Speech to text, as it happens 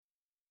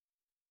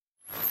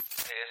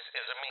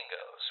is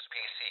Amigos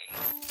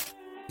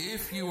PC.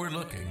 If you were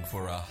looking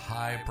for a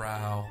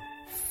highbrow,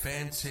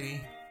 fancy,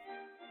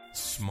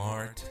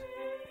 smart,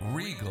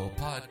 regal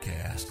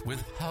podcast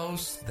with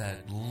hosts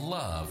that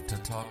love to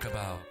talk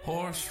about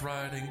horse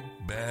riding,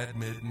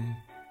 badminton,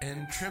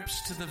 and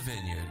trips to the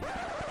vineyard,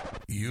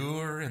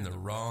 you're in the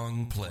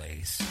wrong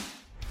place.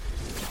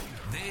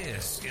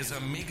 This is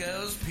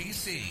Amigos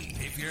PC.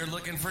 If you're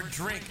looking for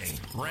drinking,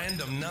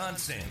 random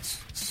nonsense,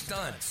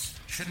 stunts,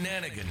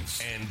 shenanigans,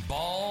 and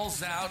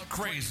balls out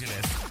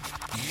craziness,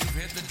 you've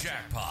hit the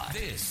jackpot.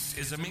 This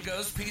is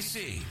Amigos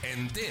PC,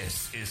 and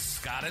this is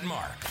Scott and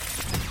Mark.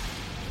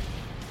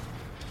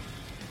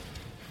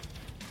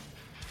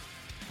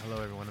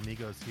 Hello everyone,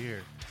 Amigos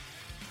here.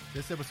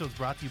 This episode is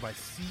brought to you by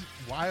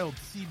Wild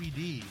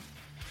CBD.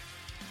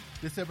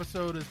 This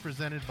episode is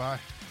presented by,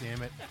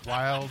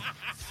 Wild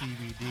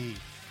CBD.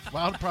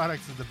 Wild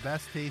Products is the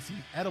best tasting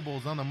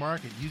edibles on the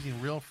market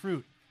using real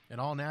fruit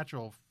and all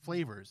natural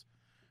flavors.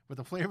 With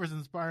the flavors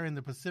inspiring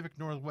the Pacific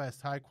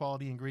Northwest, high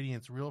quality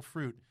ingredients, real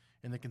fruit,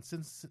 and the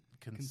consistent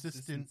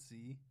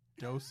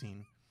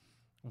dosing.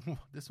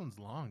 This one's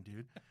long,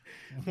 dude.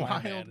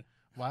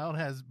 Wild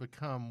has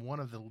become one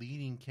of the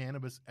leading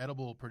cannabis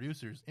edible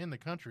producers in the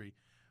country.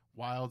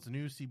 Wild's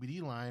new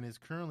CBD line is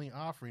currently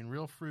offering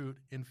real fruit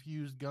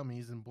infused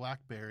gummies in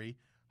blackberry,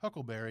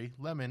 huckleberry,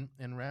 lemon,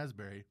 and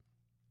raspberry.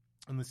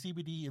 And the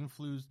CBD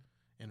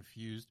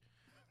infused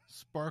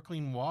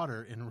sparkling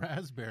water in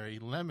raspberry,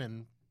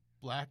 lemon,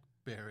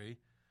 blackberry,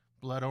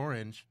 blood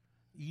orange.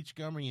 Each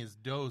gummy is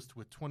dosed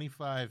with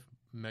 25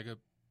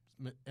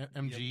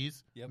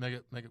 milligrams, damn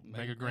it,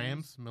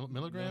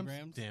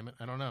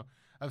 I don't know,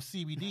 of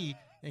CBD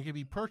and can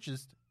be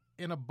purchased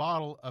in a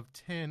bottle of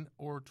 10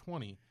 or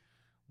 20.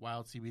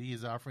 Wild CBD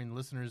is offering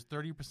listeners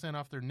 30%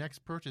 off their next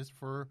purchase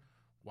for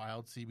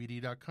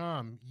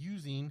wildcbd.com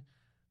using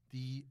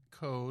the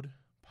code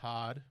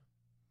POD.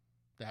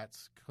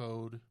 That's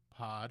code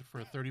POD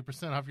for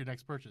 30% off your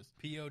next purchase.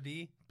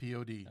 POD?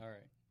 POD. All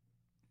right.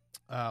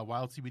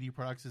 Wild CBD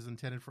products is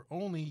intended for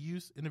only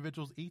use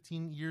individuals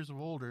 18 years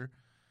or older.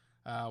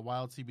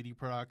 Wild CBD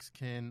products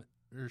can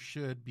or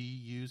should be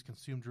used,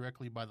 consumed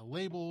directly by the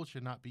label,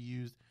 should not be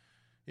used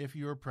if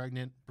you are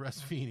pregnant,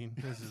 breastfeeding.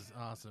 This is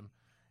awesome.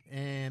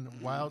 And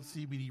Wild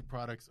CBD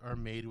products are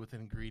made with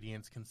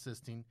ingredients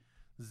consisting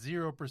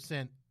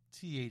 0%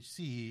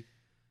 THC,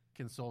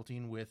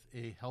 consulting with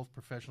a health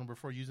professional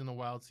before using the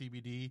Wild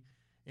CBD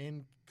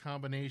in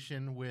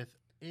combination with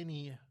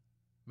any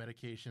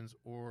medications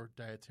or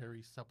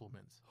dietary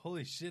supplements.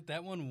 Holy shit,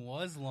 that one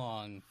was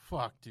long.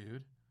 Fuck,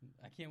 dude.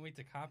 I can't wait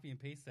to copy and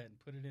paste that and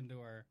put it into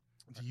our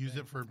to use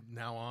it for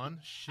now on?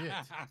 Shit.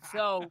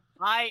 So,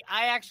 I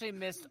actually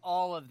missed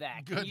all of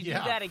that. Can you do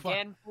that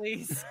again,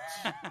 please?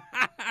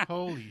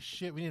 Holy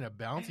shit, we need a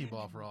bouncy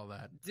ball for all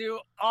that. Do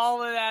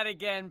all of that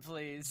again,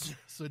 please.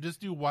 So just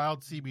do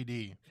Wild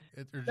CBD.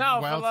 No,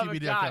 for love of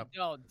God,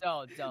 don't.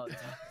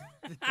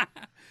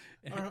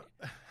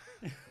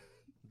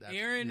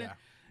 Aaron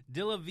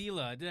Dilla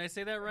Villa. Did I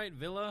say that right?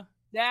 Villa?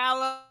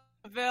 Dalla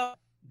Villa.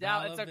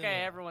 It's okay.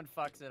 Villa. Everyone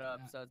fucks it up,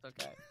 so it's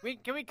okay.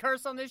 Can we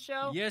curse on this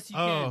show? Yes, you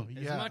can.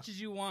 As much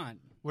as you want.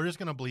 We're just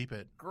gonna bleep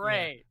it.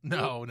 Great.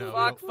 Yeah.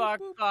 No.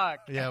 Fuck.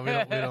 Yeah, we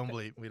don't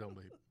bleep. We don't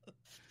bleep.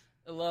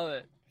 I love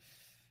it.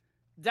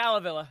 Dalla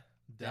Villa.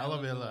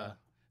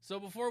 So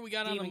before we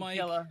got on the mic,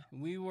 killer.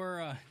 We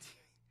were.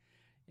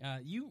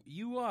 You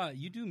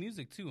do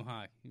music too,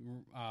 huh?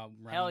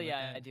 Hell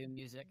yeah, I do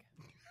music.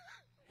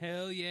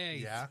 Hell yeah.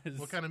 Yeah.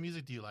 What kind of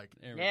music do you like?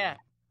 Yeah.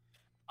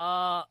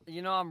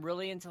 I'm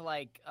really into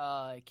like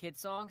kid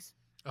songs.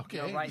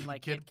 Okay. Writing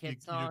like kid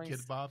songs. You do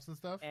kid bops and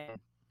stuff? And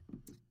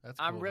that's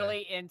cool. I'm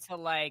really into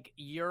like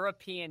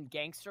European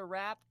gangster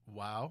rap.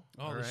 Wow.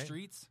 Oh, the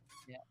streets?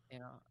 Yeah,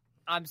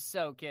 I'm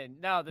so kidding.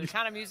 No, the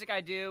kind of music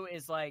I do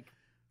is like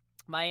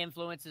my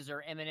influences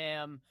are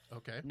Eminem,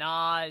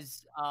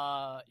 Nas,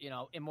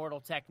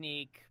 Immortal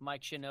Technique,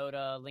 Mike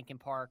Shinoda, Linkin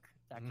Park,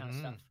 that kind of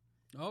stuff.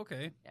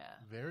 Okay. Yeah.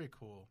 Very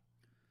cool.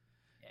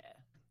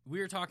 We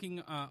were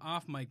talking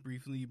off mic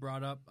briefly. You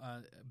brought up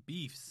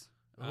beefs.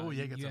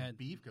 You got some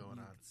beef going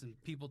on. Some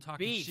people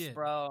talking beef, shit,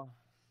 bro.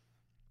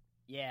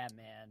 Yeah,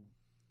 man.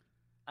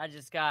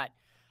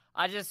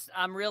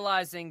 I'm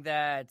realizing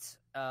that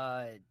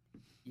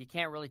you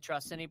can't really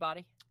trust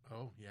anybody.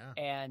 Oh, yeah.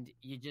 And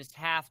you just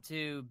have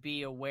to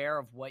be aware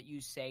of what you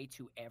say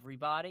to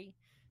everybody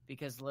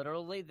because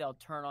literally they'll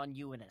turn on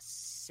you in a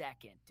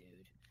second,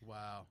 dude.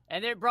 Wow.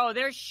 And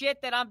there's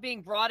shit that I'm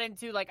being brought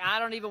into like I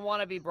don't even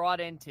want to be brought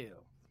into.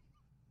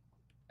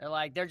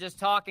 They're just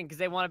talking because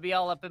they want to be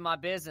all up in my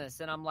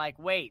business. And I'm like,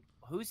 wait,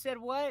 who said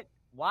what?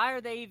 Why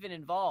are they even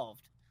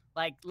involved?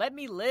 Like, let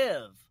me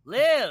live.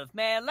 Live,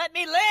 man. Let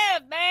me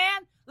live,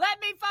 man.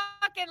 Let me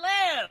fucking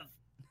live.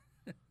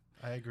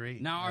 I agree.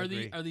 Now, are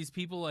these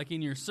people like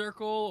in your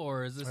circle,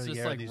 or is this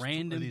just like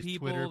random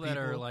people that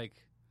are like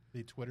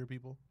the Twitter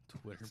people?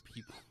 Twitter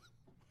people.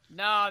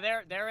 No,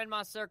 they're in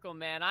my circle,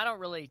 man. I don't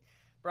really,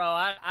 bro.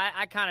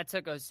 I kind of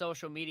took a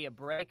social media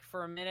break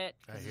for a minute.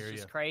 I hear it's you.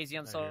 just crazy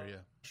on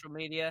social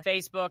media.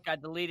 Facebook, I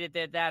deleted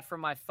that from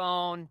my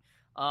phone.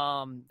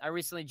 I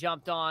recently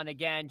jumped on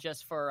again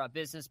just for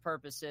business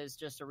purposes,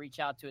 just to reach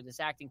out to this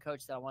acting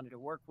coach that I wanted to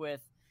work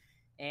with.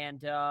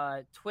 And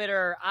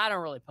Twitter, I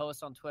don't really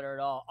post on Twitter at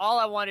all. All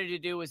I wanted to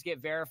do was get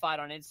verified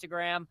on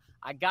Instagram.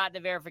 I got the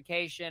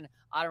verification.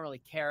 I don't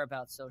really care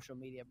about social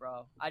media,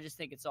 bro. I just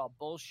think it's all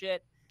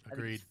bullshit. I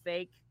think it's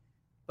fake.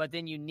 But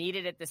then you need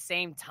it at the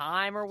same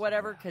time or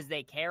whatever because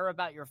they care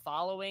about your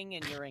following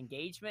and your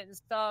engagement and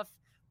stuff.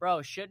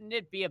 Bro, shouldn't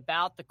it be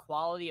about the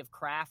quality of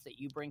craft that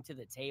you bring to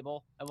the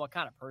table and what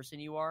kind of person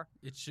you are?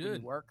 It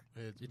should. Work?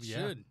 It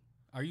should.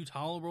 Are you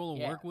tolerable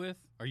to work with?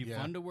 Are you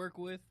fun to work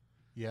with?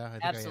 Yeah, I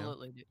think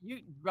absolutely.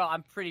 Bro,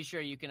 I'm pretty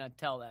sure you can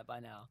tell that by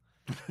now.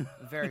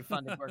 Very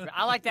fun to work with.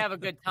 I like to have a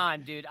good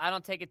time, dude. I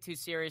don't take it too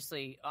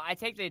seriously. I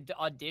take the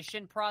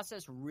audition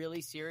process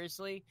really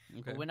seriously.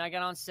 Okay. But when I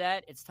get on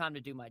set, it's time to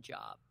do my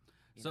job.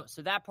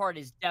 So that part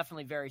is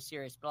definitely very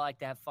serious, but I like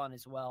to have fun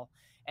as well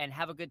and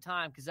have a good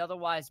time because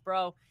otherwise,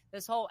 bro,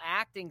 this whole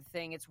acting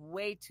thing, it's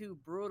way too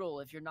brutal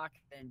if you're not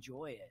going to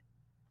enjoy it.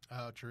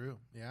 Oh, true.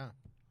 Yeah.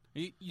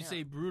 You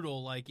say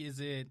brutal, like is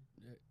it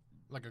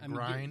like a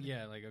grind?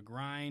 Like a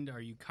grind.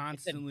 Are you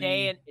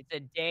constantly? It's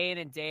a day in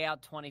and day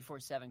out,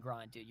 24/7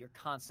 grind, dude. You're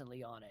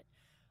constantly on it.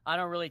 I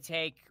don't really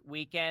take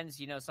weekends.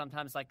 You know,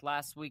 sometimes like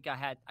last week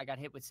I got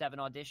hit with 7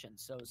 auditions,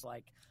 so it's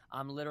like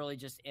I'm literally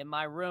just in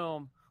my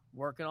room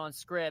working on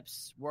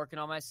scripts, working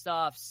on my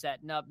stuff,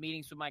 setting up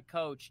meetings with my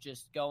coach,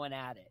 just going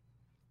at it.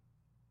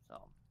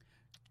 So,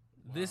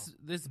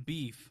 this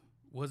beef,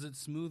 was it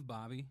smooth,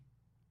 Bobby?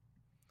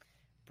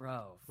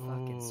 Bro,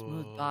 fucking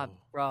Smooth Bob,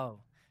 bro.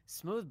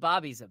 Smooth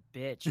Bobby's a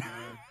bitch,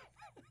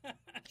 man.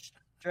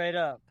 Straight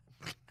up.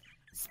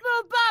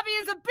 Smooth Bobby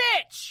is a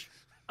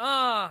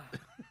bitch!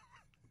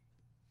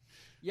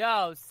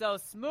 Yo, so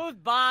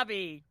Smooth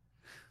Bobby,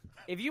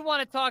 if you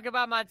want to talk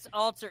about my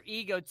alter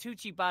ego,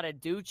 Tucci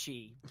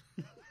Badaducci,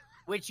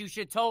 which you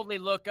should totally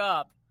look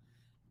up,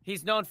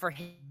 he's known for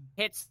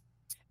hits,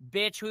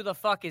 Bitch, Who the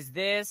Fuck Is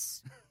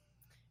This?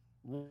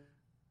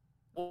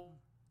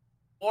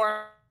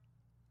 Or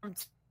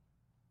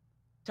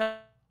I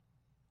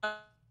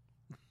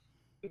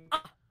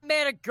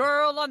met a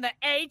girl on the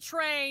A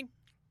train.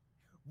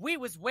 We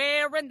was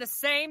wearing the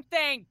same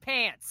thing,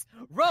 pants.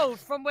 Rode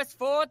from West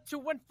 4th to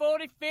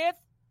 145th.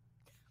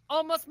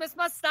 Almost missed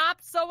my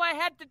stop, so I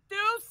had to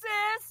do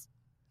sis.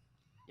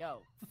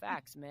 Yo,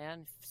 facts,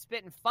 man.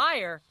 Spitting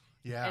fire.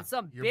 Yeah. And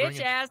some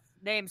bitch-ass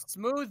named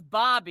Smooth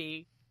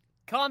Bobby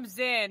comes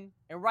in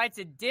and writes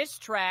a diss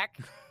track,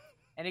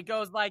 and it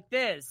goes like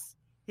this.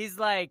 He's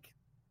like,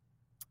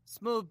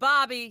 Smooth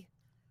Bobby,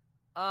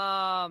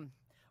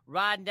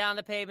 riding down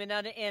the pavement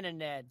on the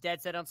internet,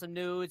 dead set on some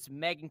nudes,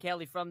 Megyn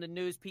Kelly from the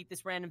news, peep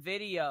this random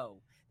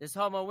video. This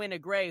homo in a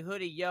gray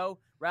hoodie, yo,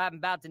 rapping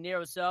about De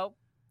Niro, so.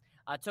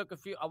 I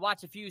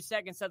watched a few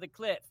seconds of the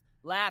clip,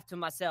 laughed to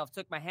myself,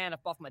 took my hand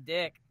up off my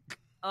dick.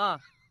 Cause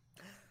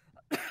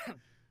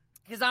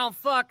I don't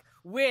fuck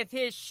with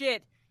his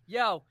shit.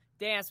 Yo,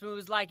 Dance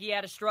moves like he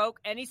had a stroke,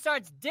 and he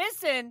starts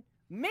dissing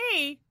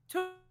me,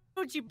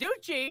 Tucci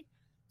Ducci.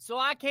 So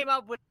I came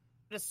up with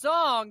a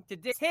song to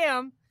diss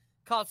him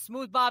called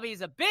Smooth Bobby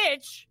is a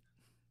Bitch.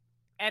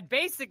 And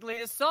basically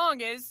the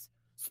song is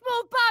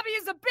Smooth Bobby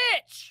is a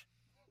Bitch.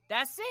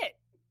 That's it.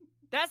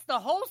 That's the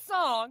whole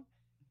song.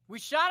 We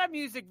shot a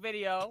music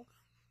video.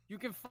 You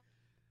can find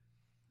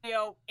a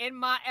video in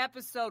my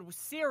episode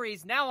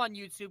series now on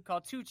YouTube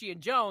called Tucci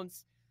and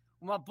Jones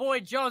with my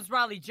boy Jones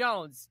Riley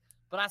Jones.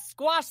 But I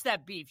squashed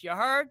that beef. You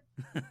heard?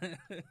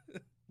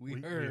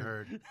 We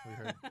heard.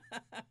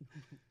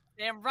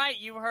 Damn right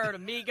you heard,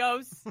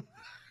 amigos.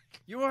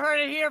 You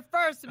heard it here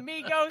first,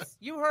 amigos.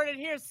 You heard it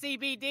here,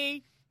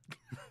 CBD.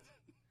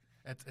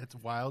 It's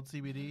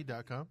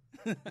wildcbd.com.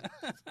 I'm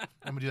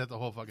going to do that the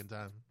whole fucking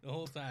time. The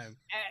whole time.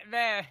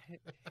 Man.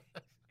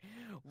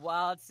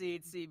 Wild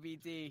Seed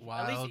CBD.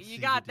 At least you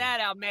got CBD. that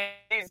out, man.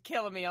 It's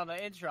killing me on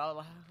the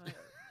intro. Let's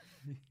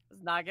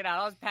knock it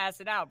out. I was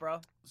passing out,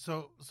 bro.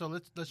 So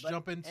let's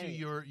jump into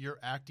your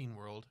acting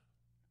world,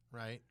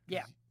 right?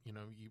 Yeah. You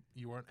know,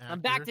 you weren't actor. I'm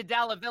back to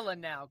Dalla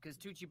Villain now because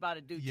Tucci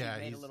Badaducci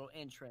made a little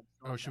entrance.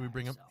 Should we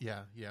bring him?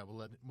 Yeah.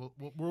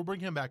 We'll bring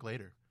him back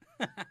later.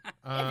 If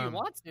you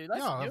want to,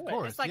 let's do of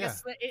course, it.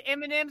 It's like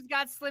Eminem's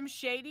got Slim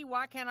Shady.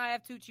 Why can't I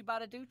have Tucci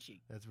Badaducci?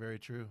 That's very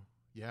true.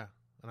 Yeah,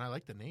 and I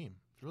like the name.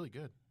 It's really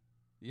good.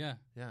 Yeah,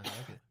 I like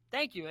it.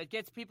 Thank you. It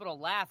gets people to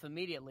laugh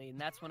immediately, and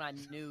that's when I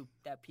knew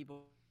that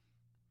people.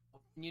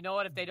 You know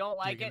what? If they don't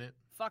like it,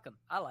 fuck them.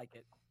 I like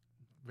it.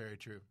 Very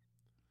true.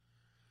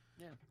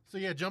 Yeah. So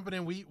jumping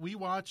in, we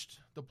watched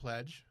The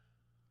Pledge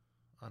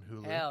on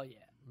Hulu. Hell yeah.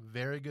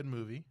 Very good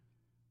movie.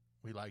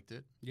 We liked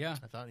it. Yeah.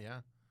 I thought,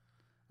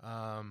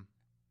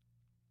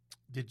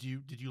 Did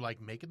you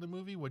like making the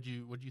movie? What'd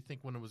you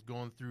think when it was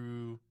going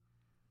through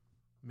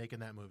making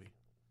that movie?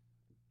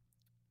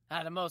 I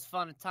had the most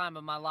fun time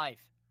of my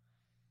life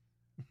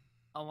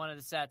on one of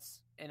the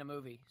sets in a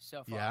movie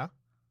so far. Yeah.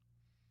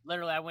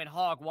 Literally, I went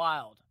hog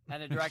wild,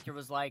 and the director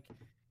was like,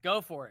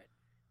 "Go for it."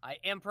 I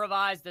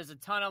improvised. There's a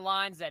ton of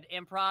lines that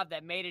improv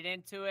that made it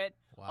into it.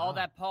 All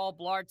that Paul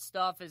Blart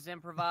stuff is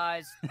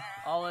improvised.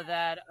 All of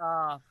that.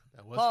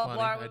 That was Paul funny.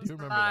 Blart I was do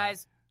remember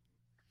improvised.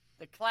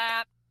 The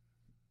clap,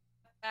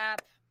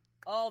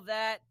 all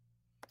that.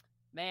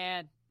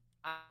 Man,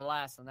 I had a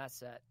blast on that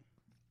set.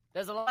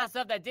 There's a lot of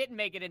stuff that didn't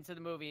make it into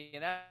the movie,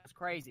 and that's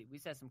crazy. We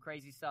said some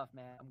crazy stuff,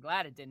 man. I'm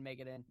glad it didn't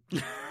make it in.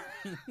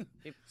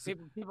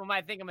 People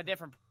might think I'm a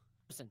different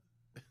person.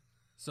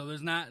 So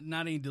there's not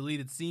any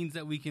deleted scenes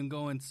that we can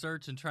go and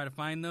search and try to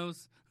find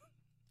those?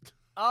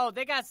 Oh,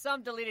 they got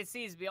some deleted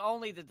scenes, but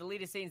only the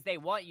deleted scenes they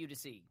want you to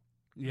see.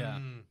 Yeah.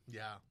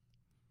 Yeah.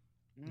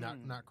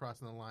 Not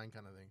crossing the line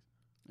kind of things.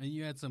 And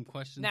you had some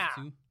questions,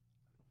 too?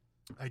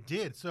 I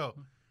did. So,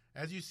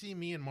 as you see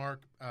me and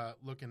Mark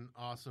looking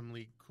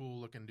awesomely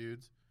cool-looking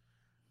dudes,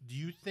 do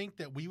you think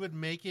that we would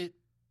make it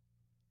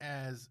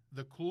as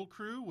the cool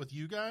crew with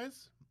you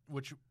guys?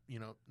 Which, I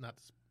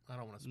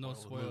don't want to spoil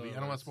the movie. I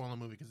don't want to spoil the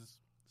movie because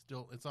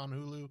it's on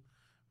Hulu.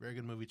 Very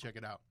good movie. Check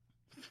it out.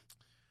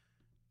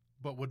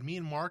 But would me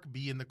and Mark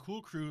be in the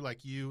cool crew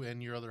like you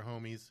and your other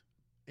homies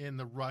in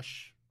the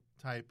Rush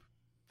type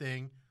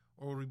thing,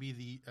 or would we be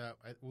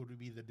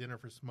the Dinner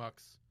for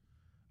Schmucks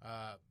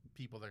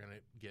people that are gonna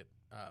get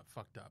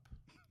fucked up?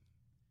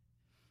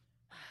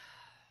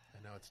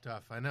 I know it's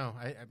tough. I know.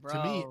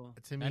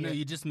 To me, I know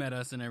you just met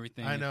us and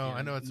everything. I know.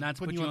 It's not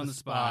to put you on the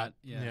spot.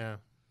 Yeah.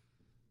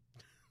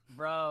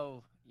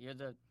 Bro, you're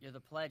the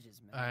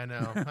pledges, man. I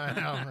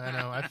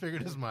know. I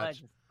figured as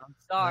much. I'm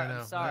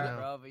sorry,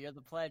 bro, but you're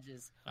the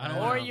pledges.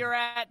 Or you're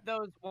at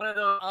one of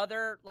those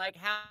other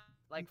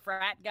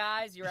frat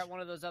guys. You're at one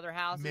of those other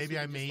houses. Maybe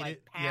I made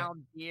it.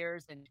 Pound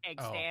beers and egg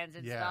stands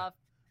and stuff.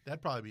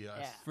 That'd probably be us.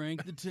 Yeah.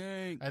 Frank the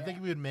Tank. I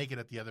think we would make it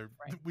at the other.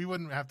 We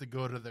wouldn't have to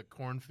go to the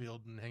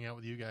cornfield and hang out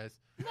with you guys.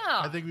 No,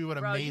 I think we would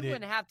have made it. You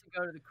wouldn't have to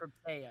go to the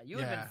Cryptea. You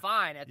would have been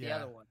fine at the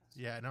other ones.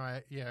 Yeah, no,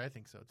 I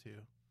think so too.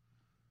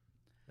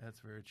 That's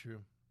very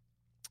true.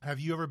 Have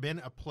you ever been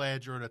a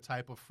pledge or in a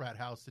type of frat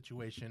house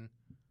situation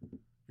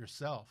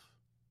yourself?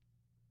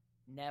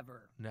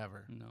 Never.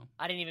 No.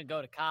 I didn't even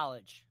go to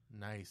college.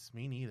 Nice.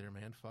 Me neither,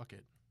 man. Fuck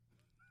it.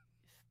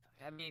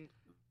 I mean,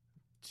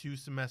 2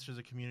 semesters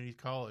of community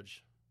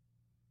college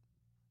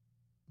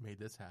made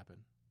this happen.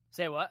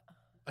 Say what?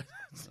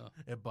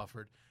 It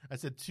buffered. I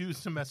said 2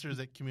 semesters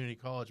at community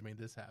college made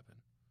this happen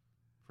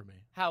for me.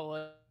 How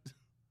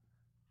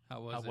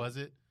was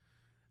it?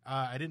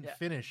 I didn't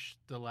finish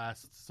the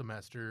last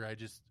semester. I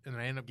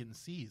ended up getting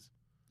C's.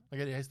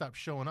 Like I stopped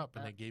showing up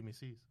and they gave me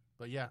C's.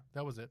 But yeah,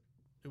 that was it.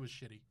 It was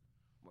shitty.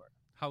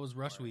 How was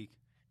Rush Week?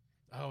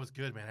 Oh, it was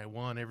good, man. I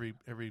won every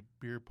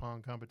beer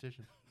pong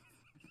competition.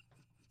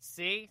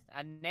 See?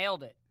 I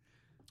nailed it.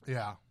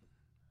 Yeah.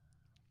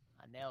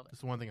 I nailed it.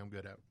 That's the one thing I'm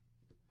good at.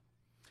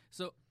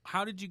 So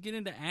how did you get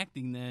into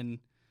acting then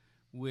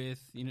with,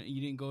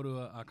 you didn't go to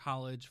a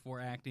college for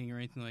acting or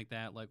anything like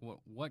that? Like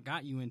what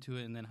got you into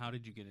it and then how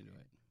did you get into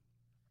it?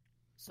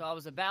 So I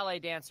was a ballet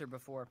dancer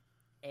before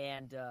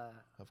and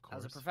of course. I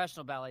was a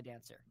professional ballet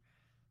dancer.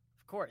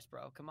 Of course,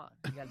 bro. Come on.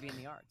 You got to be in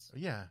the arts.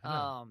 Yeah.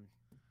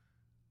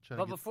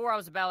 But before I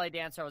was a ballet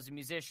dancer, I was a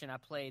musician. I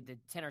played the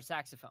tenor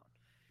saxophone.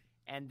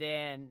 And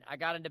then I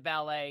got into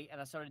ballet, and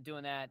I started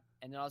doing that.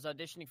 And then I was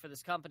auditioning for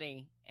this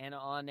company, and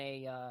on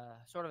a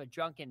sort of a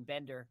drunken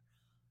bender,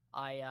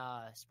 I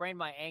sprained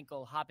my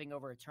ankle hopping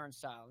over a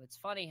turnstile. It's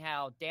funny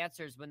how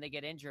dancers, when they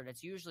get injured,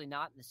 it's usually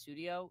not in the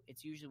studio.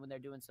 It's usually when they're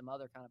doing some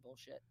other kind of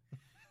bullshit.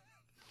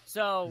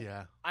 So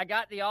I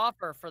got the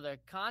offer for the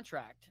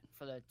contract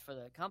for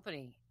the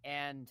company,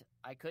 and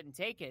I couldn't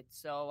take it.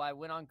 So I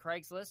went on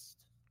Craigslist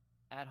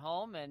at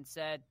home and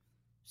said,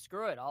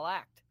 screw it, I'll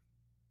act.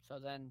 So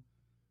then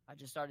I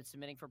just started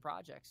submitting for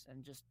projects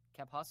and just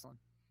kept hustling.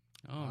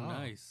 Oh,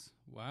 nice.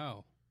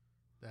 Wow.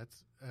 That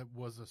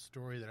was a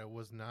story that I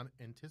was not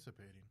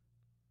anticipating.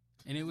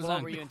 And it was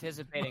what were you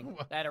anticipating?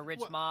 That a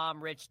rich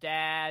mom, rich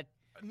dad?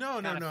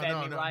 No.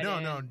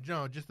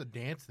 Just the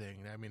dance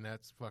thing. I mean,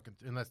 that's fucking,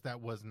 unless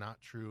that was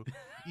not true.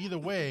 Either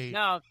way.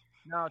 No,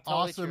 totally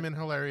awesome true. And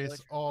hilarious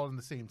Totally all in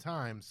the same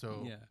time.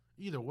 So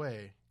either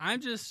way. I'm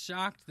just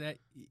shocked that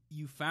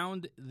you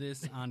found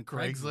this on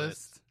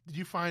Craigslist. Did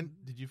you find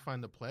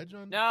the pledge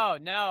on? No.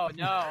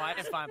 I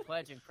didn't find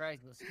pledge in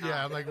Craigslist.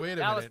 Yeah, I'm like, wait a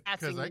that minute. was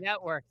passing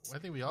networks. I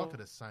think we all could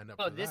have signed up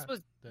Oh, for this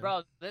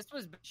that. this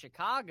was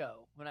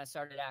Chicago when I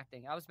started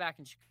acting. I was back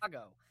in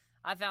Chicago.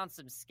 I found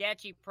some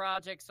sketchy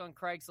projects on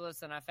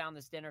Craigslist, and I found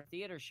this dinner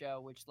theater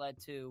show, which led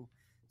to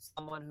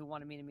someone who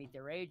wanted me to meet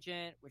their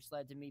agent, which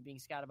led to me being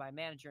scouted by a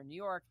manager in New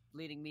York,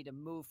 leading me to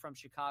move from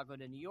Chicago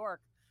to New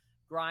York,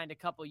 grind a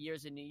couple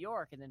years in New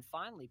York, and then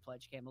finally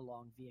Pledge came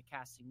along via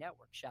Casting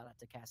Network. Shout out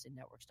to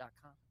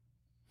castingnetworks.com.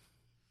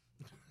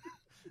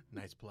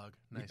 Nice plug.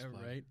 Nice plug.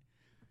 Right?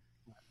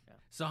 Yeah.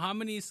 So how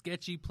many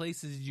sketchy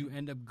places did you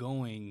end up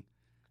going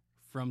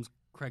from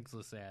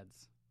Craigslist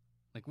ads?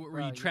 Like,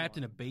 were you trapped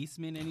in a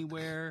basement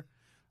anywhere?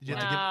 Did you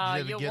have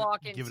to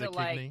give it a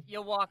kidney?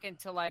 You'll walk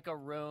into like a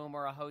room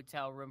or a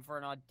hotel room for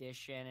an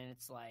audition, and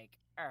it's like,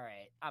 all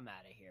right, I'm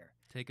out of here.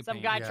 Take a Some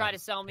pain. guy tried to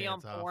sell me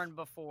on pants off. porn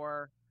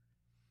before.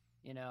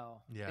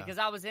 Yeah. because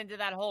I was into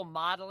that whole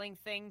modeling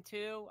thing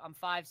too. I'm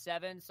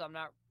 5'7", so I'm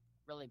not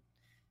really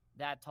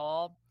that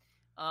tall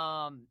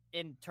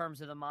in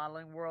terms of the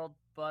modeling world.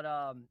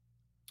 But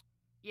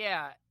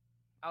yeah,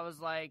 I was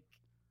like,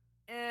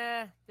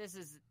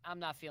 I'm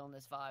not feeling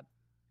this vibe.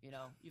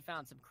 You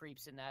found some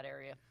creeps in that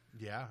area.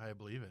 Yeah, I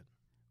believe it.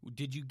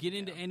 Did you get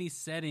into any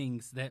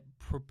settings that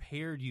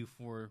prepared you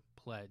for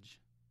Pledge?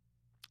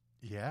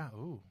 Yeah.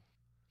 Ooh.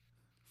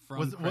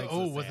 Was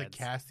a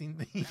casting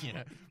thing?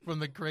 Yeah, from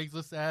the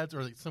Craigslist ads,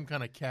 or like some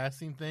kind of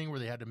casting thing where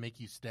they had to make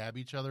you stab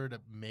each other to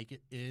make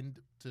it in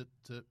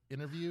to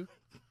interview?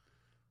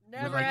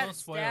 Never like, had no to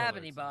spoiler stab alerts.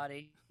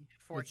 anybody,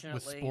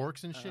 fortunately. With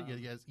sporks and shit.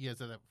 Yeah, you guys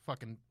that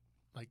fucking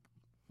like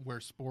wear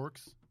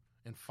sporks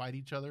and fight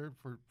each other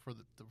for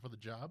the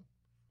job.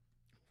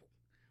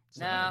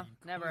 No,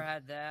 never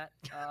had that.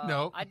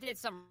 No. I did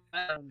some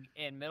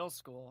in middle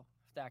school,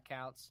 if that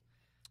counts.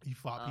 You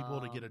fought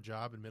people to get a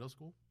job in middle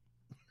school?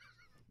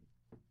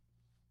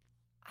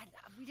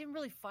 We didn't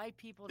really fight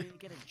people to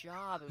get a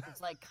job. It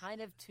was like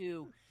kind of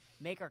to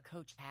make our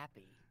coach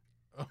happy.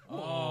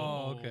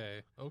 Oh,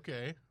 okay.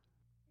 Okay.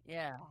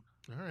 Yeah.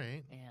 All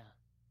right. Yeah.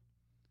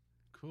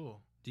 Cool.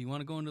 Do you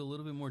want to go into a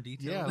little bit more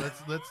detail? Yeah,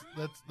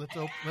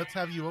 let's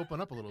have you open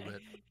up a little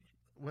bit.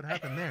 What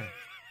happened there?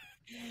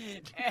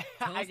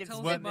 I could tell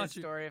us spin about this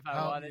story if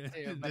I wanted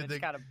to, but it's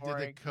kind of boring.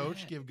 Did the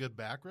coach give good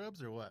back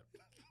rubs or what?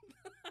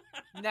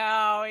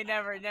 No, he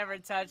never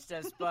touched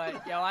us.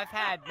 But I've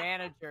had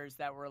managers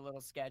that were a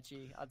little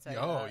sketchy. I'll tell you.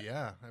 Oh that.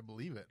 yeah, I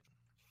believe it.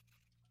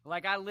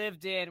 Like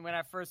when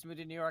I first moved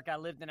to New York, I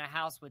lived in a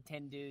house with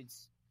 10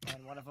 dudes,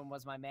 and one of them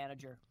was my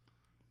manager.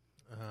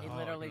 He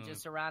literally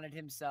just surrounded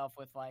himself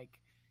with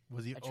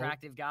was he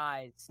attractive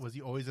guys. Was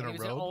he always in a robe?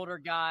 He was an older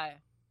guy.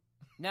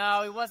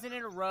 No, he wasn't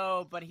in a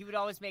robe, but he would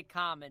always make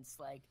comments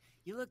like,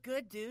 "You look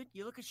good, dude.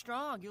 You look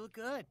strong. You look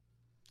good."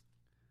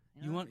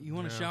 You want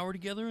to shower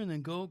together and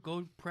then go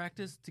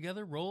practice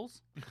together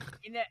roles?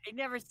 He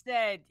never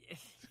said.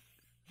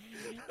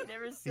 He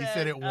never said. He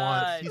said it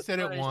once. He said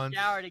it "Go to once.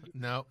 shower together."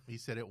 No, he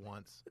said it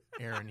once.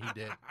 Aaron, he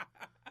did.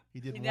 He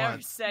did He once.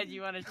 never said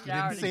you want to He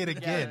shower didn't say it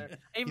together. again.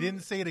 He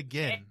didn't say it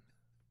again.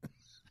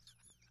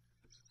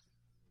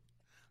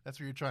 That's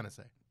what you're trying to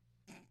say.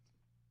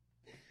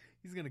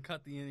 He's gonna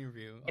cut the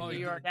interview. New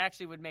York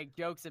actually would make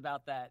jokes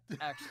about that.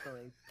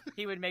 Actually,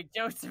 he would make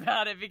jokes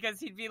about it because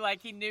he'd be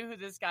like, he knew who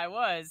this guy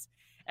was,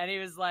 and he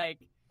was like,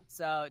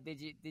 "So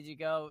did you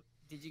go?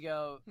 Give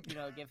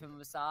him a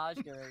massage,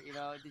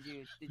 or did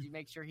you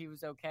make sure he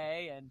was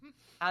okay? And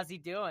how's he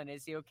doing?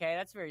 Is he okay?"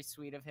 That's very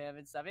sweet of him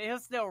and stuff. He'll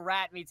still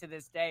rat me to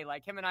this day.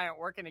 Like, him and I aren't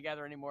working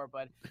together anymore,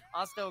 but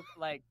I'll still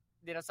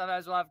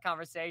sometimes we'll have a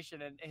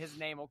conversation and his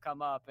name will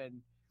come up,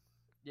 and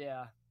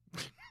yeah.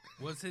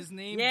 Was his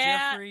name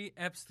Jeffrey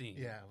Epstein?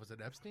 Yeah, was it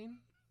Epstein?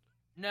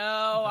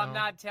 No, I'm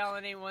not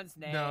telling anyone's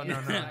name. No, good.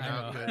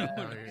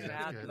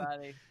 That's good.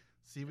 Buddy.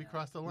 See, we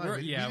crossed the line.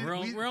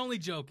 We're only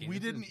joking. We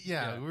didn't.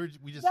 Yeah,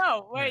 we just.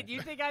 No, wait. Do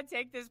you think I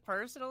take this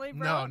personally,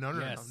 bro? No.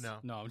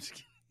 No, I'm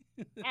just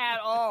kidding. At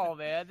all,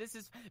 man. This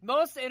is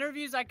most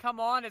interviews I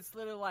come on. It's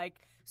literally like,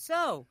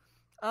 so,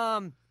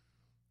 what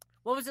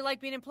was it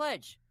like being in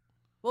Pledge?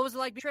 What was it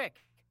like being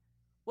Trick?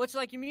 What's it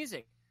like your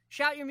music?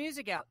 Shout your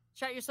music out.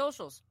 Shout your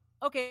socials.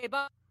 Okay,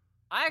 but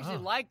I actually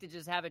like to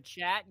just have a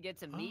chat, get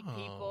to meet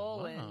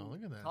people, and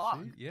look at that. talk.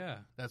 See? Yeah,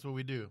 that's what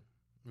we do.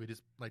 We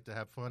just like to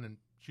have fun and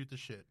shoot the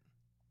shit.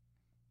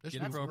 That's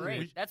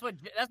great. That's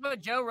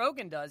what Joe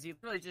Rogan does. He's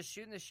really just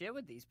shooting the shit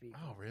with these people.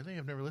 Oh, really?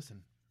 I've never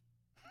listened.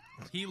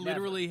 He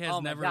literally has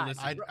never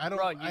listened.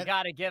 You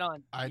got to get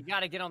on. You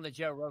got to get on the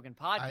Joe Rogan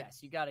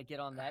podcast. You got to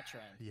get on that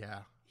train.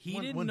 Yeah. He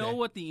didn't know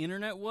what the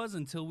internet was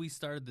until we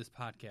started this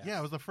podcast. Yeah,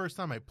 it was the first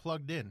time I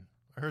plugged in.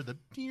 I heard the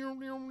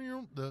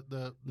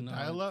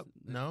dial up.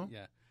 No.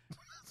 Yeah.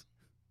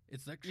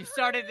 It's like you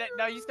started that.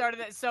 No, you started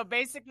that. So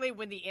basically,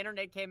 when the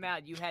internet came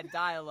out, you had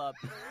dial-up,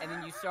 and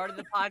then you started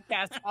the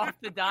podcast off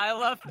the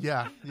dial-up.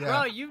 Yeah.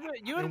 Bro, you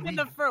would have been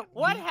the first.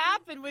 What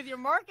happened with your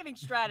marketing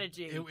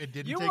strategy? It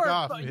didn't take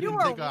off. You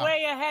were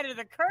way ahead of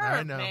the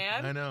curve,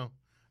 man. I know.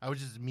 I was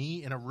just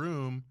me in a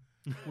room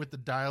with the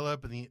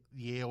dial-up and the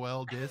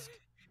AOL disc.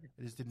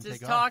 It just didn't take off.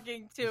 Just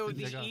talking to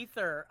the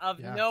ether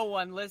of no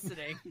one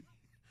listening.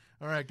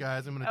 All right,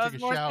 guys, I'm going to take a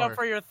shower. That was more so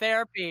for your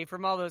therapy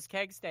from all those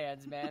keg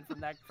stands, man,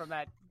 from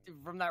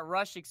that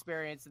rush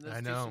experience in those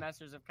 2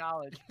 semesters of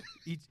college.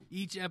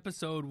 Each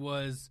episode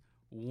was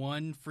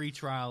one free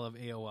trial of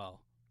AOL.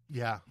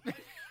 Yeah.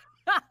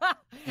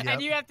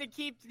 And you have to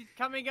keep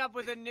coming up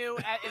with a new,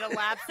 it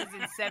elapses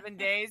in 7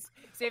 days,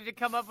 so you have to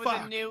come up with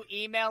a new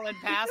email and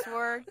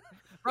password.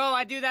 Bro,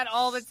 I do that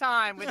all the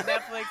time with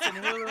Netflix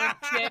and Hulu and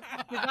shit,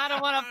 because I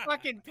don't want to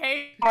fucking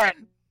pay for it.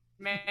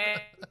 Man,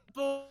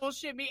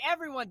 bullshit me.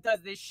 Everyone does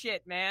this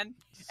shit, man.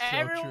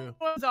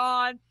 Everyone's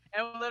on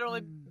and will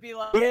literally be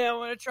like, "Yeah, I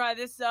want to try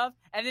this stuff."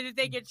 And then if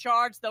they get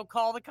charged, they'll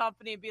call the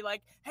company and be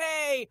like,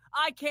 "Hey,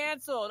 I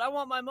canceled. I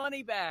want my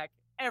money back."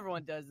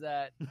 Everyone does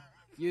that,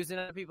 using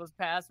other people's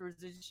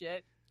passwords and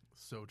shit.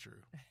 So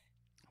true.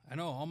 I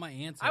know all my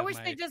aunts. I wish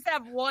they just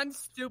have one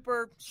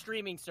super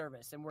streaming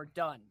service and we're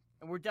done.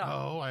 and we're done.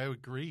 Oh, I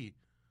agree.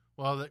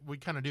 Well, we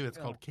kind of do. It's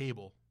called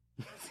cable.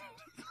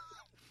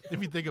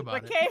 If you think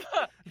about it,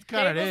 it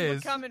kind of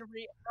is.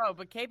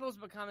 But cable's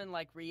becoming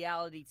like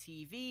reality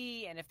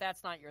TV, and if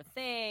that's not your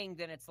thing,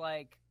 then it's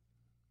like,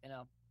 you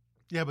know.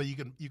 Yeah, but you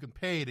can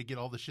pay to get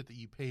all the shit that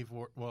you pay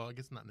for. Well, I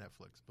guess not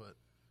Netflix, but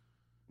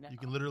you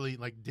can literally,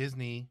 like,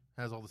 Disney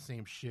has all the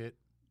same shit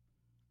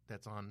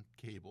that's on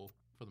cable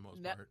for the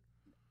most part.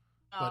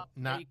 But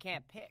not, you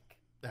can't pick.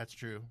 That's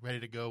true. Ready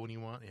to go when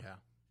you want, yeah.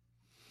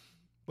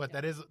 But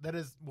that is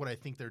what I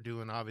think they're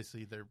doing.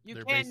 Obviously, they're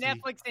can't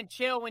Netflix and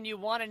chill when you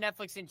want to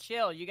Netflix and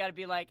chill. You got to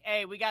be like,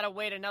 hey, we got to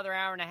wait another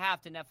hour and a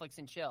half to Netflix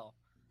and chill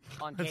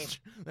on cable.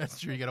 That's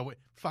true. You got to wait.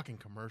 Fucking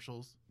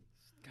commercials.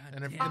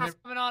 God damn. It's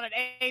coming on at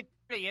 8:30.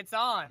 It's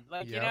on.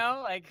 Like, you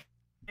know, like.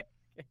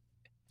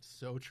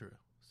 So true.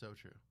 So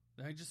true.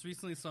 I just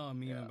recently saw a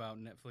meme about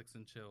Netflix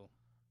and chill.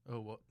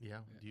 Oh, well, yeah.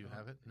 Do you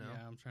have it? No.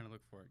 Yeah, I'm trying to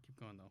look for it.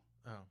 Keep going, though.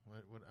 Oh,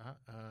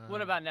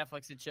 what about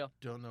Netflix and chill?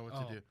 Don't know what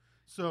to do.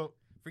 So.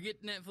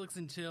 Forget Netflix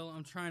and chill.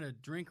 I'm trying to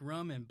drink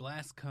rum and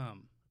blast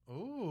cum.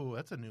 Oh,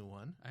 that's a new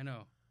one. I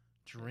know.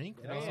 Drink.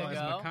 It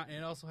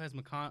also has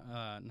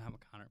McGregor.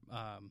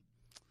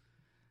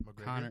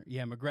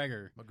 Yeah,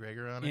 McGregor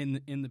on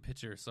it in the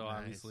picture. So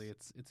obviously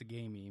it's a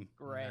gay meme.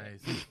 Great.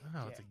 Nice.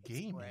 Oh, it's a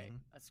gay meme.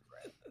 That's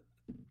great.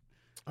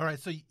 All right,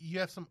 so you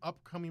have some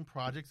upcoming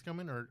projects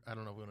coming, or I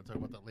don't know if we want to talk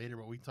about that later,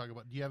 but we can talk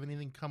about. Do you have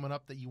anything coming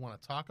up that you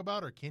want to talk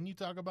about, or can you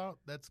talk about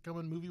that's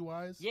coming movie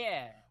wise?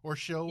 Yeah. Or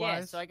show wise?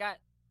 Yeah. So I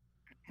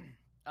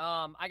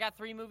got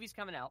 3 movies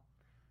coming out.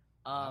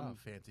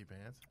 Fancy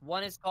pants.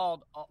 One is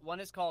called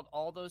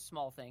All Those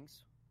Small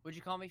Things. Would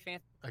you call me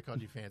fancy? I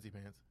called you fancy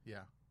pants.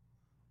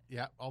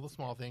 Yeah. All the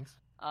small things.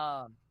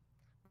 Bro,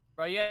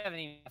 you haven't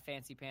even got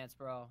fancy pants,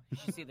 bro. You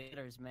should see the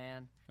hitters,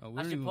 man.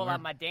 I should pull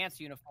out my dance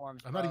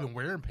uniforms. I'm not even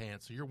wearing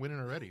pants, so you're winning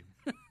already.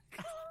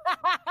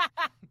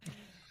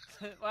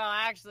 Well,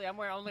 actually, I'm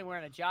only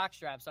wearing a jock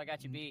strap, so I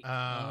got you beat. You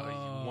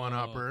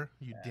one-upper.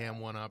 You damn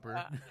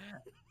one-upper.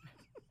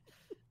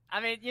 I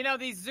mean, you know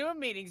these Zoom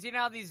meetings. You know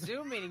how these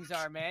Zoom meetings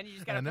are, man. You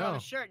just got to put on a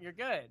shirt and you're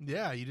good.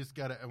 Yeah, you just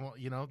got to,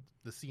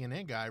 the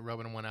CNN guy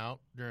rubbing one out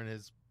during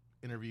his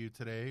interview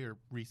today or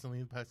recently,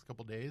 the past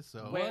couple days.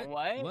 So Wait,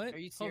 what? Are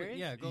you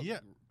serious? Go. You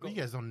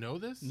guys don't know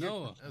this?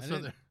 No.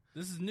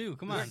 This is new.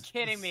 Come on. You're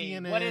kidding me.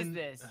 CNN, what is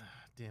this?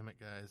 Damn it,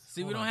 guys.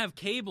 See, we don't have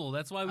cable.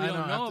 That's why we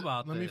don't know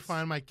about this. Let me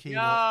find my cable.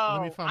 No,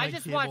 let me find my I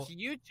just cable. watch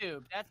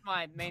YouTube. That's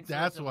my main source.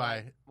 That's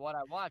why. What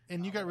I watch.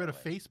 And you got rid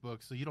of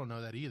Facebook, so you don't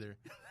know that either.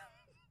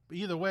 But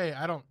either way,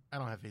 I don't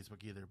have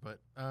Facebook either. But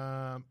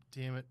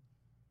damn it,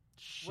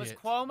 shit. Was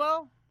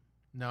Cuomo?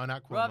 No,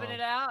 not Cuomo. Rubbing it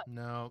out?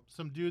 No,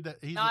 some dude that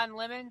he's Don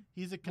Lemon.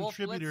 He's a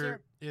contributor.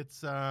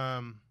 It's he's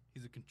a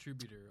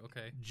contributor.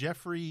 Okay.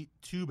 Jeffrey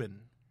Toobin.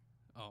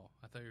 Oh,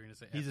 I thought you were going to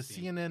say. He's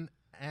Epstein. a CNN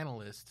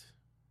analyst.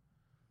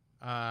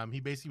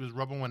 He basically was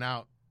rubbing one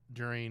out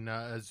during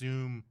a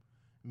Zoom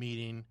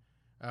meeting.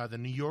 The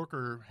New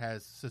Yorker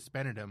has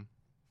suspended him,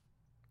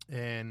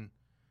 and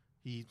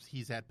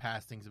he's had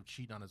past things of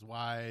cheating on his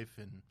wife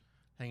and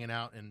hanging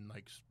out in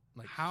like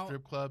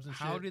strip clubs and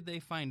shit. How did they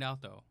find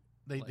out though?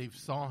 They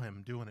saw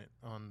him doing it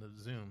on the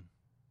Zoom.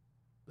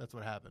 That's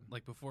what happened.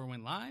 Like before it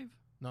went live?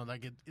 No, I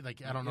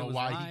don't know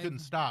why live? he couldn't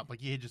stop. Like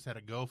he just had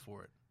to go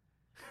for it.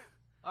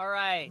 All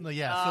right. No,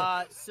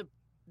 yeah.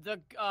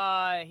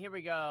 Here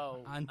we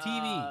go. On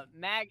TV.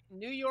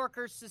 New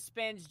Yorker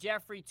suspends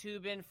Jeffrey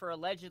Toobin for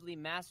allegedly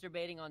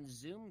masturbating on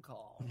Zoom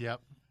call.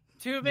 Yep.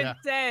 Toobin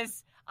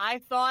says, "I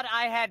thought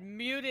I had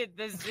muted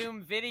the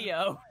Zoom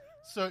video."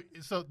 So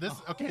this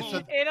okay. So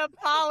an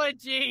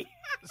apology.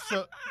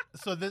 So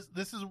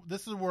this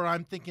is where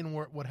I'm thinking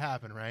what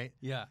happened, right?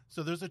 Yeah.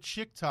 So there's a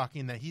chick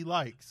talking that he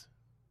likes,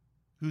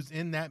 who's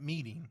in that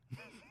meeting,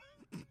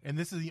 and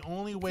this is the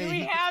only way. Do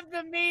we have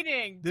the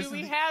meeting? This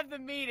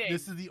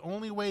is the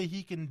only way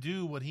he can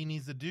do what he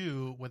needs to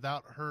do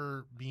without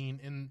her being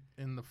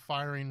in the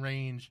firing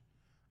range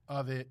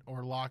of it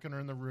or locking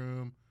her in the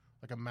room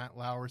like a Matt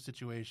Lauer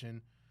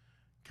situation.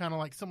 Kind of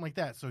like something like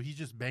that. So he's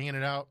just banging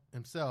it out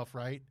himself,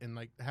 right? And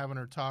like having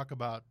her talk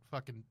about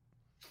fucking,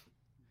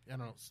 I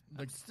don't know,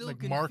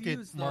 like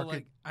market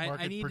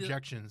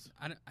projections.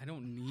 I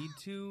don't need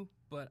to,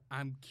 but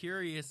I'm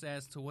curious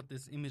as to what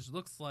this image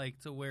looks like.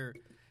 To where,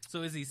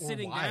 so is he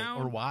sitting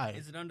down, or why?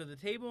 Is it under the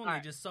table and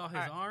they just saw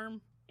his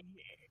arm?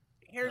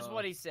 Here's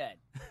what he said.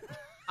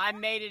 I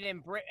made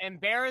an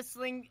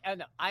embarrassingly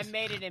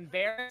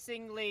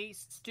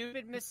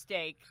stupid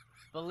mistake,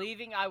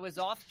 believing I was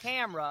off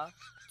camera.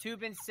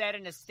 Toobin said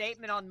in a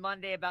statement on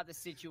Monday about the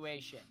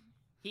situation.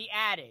 He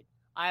added,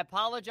 "I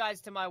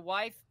apologize to my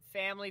wife,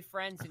 family,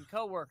 friends, and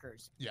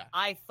coworkers. Yeah.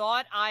 I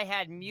thought I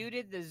had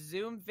muted the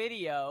Zoom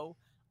video.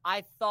 I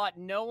thought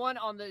no one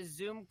on the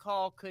Zoom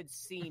call could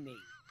see me."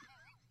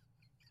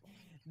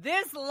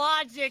 This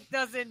logic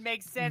doesn't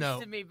make sense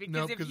to me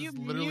because if you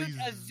mute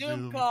a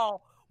Zoom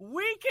call,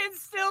 we can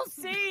still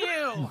see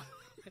you.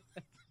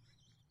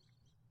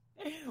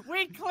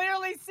 We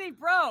clearly see,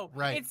 bro.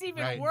 Right, it's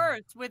even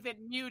worse with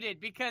it muted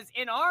because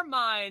in our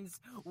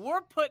minds,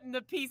 we're putting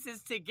the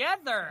pieces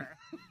together.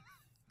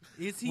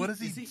 Is he? What is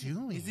he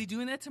doing? Is he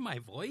doing that to my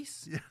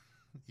voice? Yeah.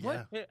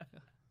 What? Yeah.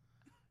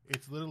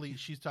 It's literally,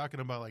 she's talking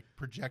about like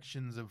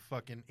projections of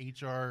fucking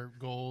HR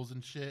goals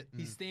and shit. And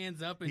He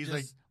stands up and he's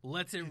just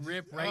lets it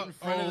rip right in oh,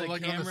 front of the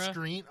like camera. on the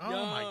screen. Oh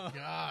my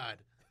god.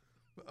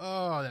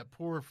 Oh, that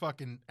poor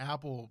fucking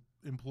Apple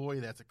employee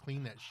that's to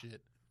clean that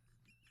shit.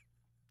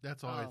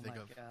 That's all I think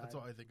of. God. That's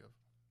all I think of.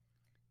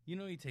 You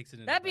know he takes it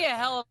in. That'd be a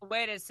hell of a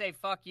way to say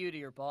fuck you to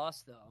your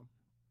boss, though.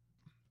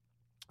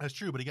 That's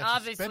true, but he got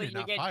Obviously, suspended, you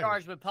not get fired.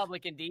 charged with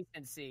public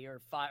indecency or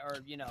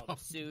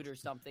sued or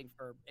something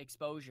for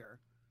exposure.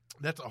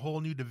 That's a whole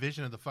new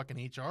division of the fucking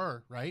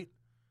HR, right?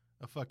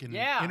 A fucking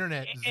Yeah,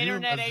 internet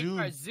Zoom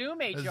a HR.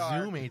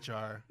 Zoom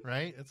HR,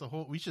 right? It's a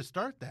whole. We should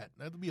start that.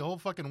 That would be a whole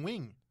fucking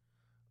wing.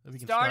 That we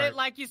can Start it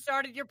like you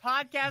started your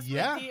podcast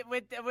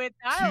with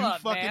dial-up,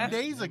 2 fucking man.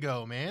 days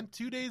ago, man.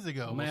 2 days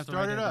ago. I'm gonna We'll have to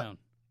start write it that up. down.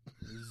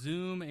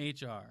 Zoom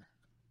HR.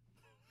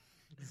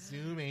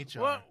 Zoom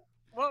HR.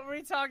 What were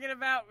we talking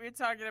about? We were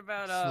talking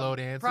about Slow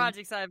dancing?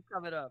 projects I have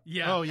coming up.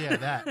 Yeah. Oh yeah,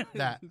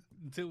 that.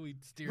 Until we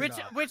steer it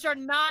off. Which are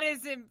not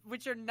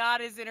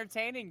as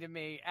entertaining to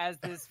me as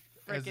this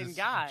As freaking this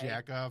guy.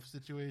 jack off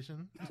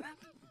situation.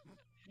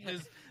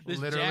 This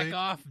Literally. jack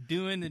off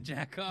doing the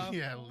jack off.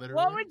 Yeah, literally.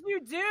 What would you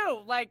do?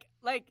 Like,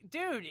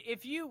 dude,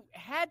 if you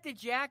had to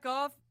jack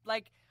off,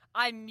 like,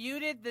 I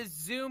muted the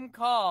Zoom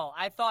call.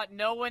 I thought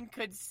no one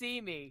could see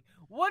me.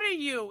 What are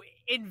you,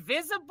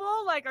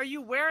 invisible? Like, are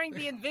you wearing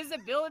the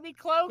invisibility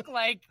cloak?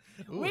 Like,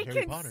 Ooh, we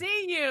Harry can Potter.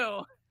 see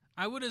you.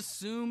 I would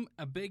assume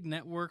a big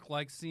network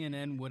like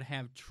CNN would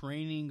have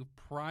training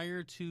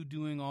prior to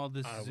doing all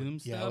this Zoom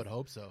stuff. Yeah, I would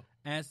hope so.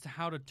 As to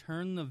how to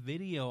turn the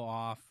video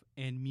off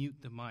and mute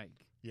the mic.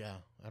 Yeah,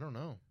 I don't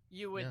know.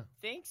 You would Yeah.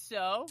 think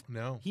so.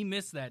 No, He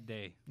missed that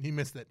day. he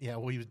missed that. Yeah,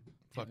 well, he was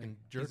fucking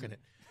jerking it.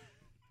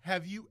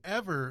 Have you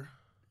ever,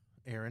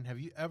 Aaron? Have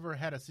you ever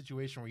had a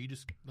situation where you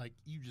just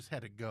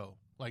had to go,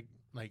 like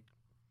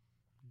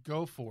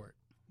go for it,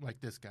 like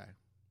this guy?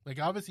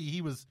 Like obviously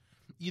he was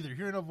either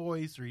hearing a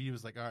voice or he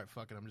was like, all right,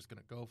 fuck it, I'm just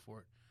gonna go for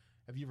it.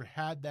 Have you ever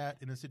had that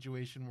in a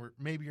situation where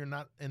maybe you're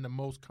not in the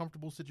most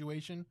comfortable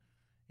situation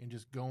and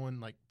just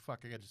going like,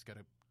 fuck, I just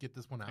gotta get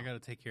this one out? I got to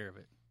take care of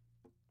it.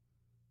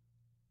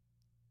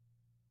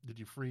 Did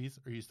you freeze?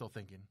 Or are you still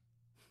thinking?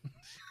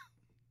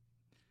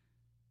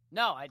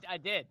 No, I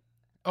did.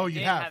 Oh, I you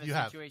did have. a You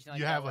have. situation like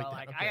You that have where,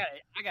 like that. like, Okay.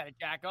 I gotta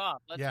jack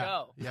off. Let's yeah.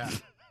 go. Yeah.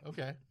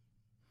 Okay.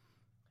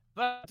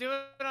 But do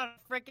it on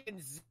a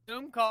freaking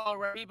Zoom call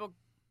where people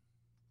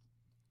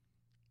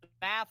the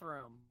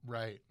bathroom.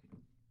 Right.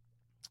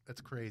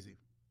 That's crazy.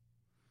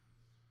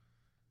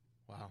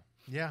 Wow.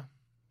 Yeah.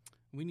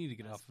 We need to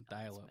get off That's of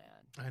nuts, dial-up.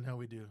 man. I know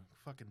we do.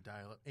 Fucking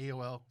dial up.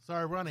 AOL.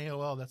 Sorry, we're on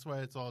AOL. That's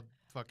why it's all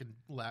fucking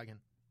lagging.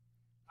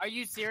 Are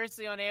you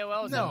seriously on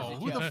AOL? Is No, that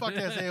who what the you- fuck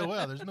has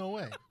AOL? There's no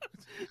way.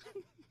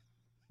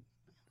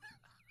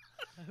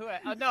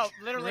 No,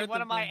 literally We're at one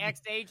the of my point-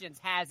 ex-agents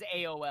has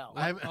AOL.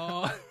 I've,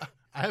 Oh,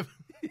 I've,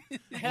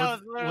 I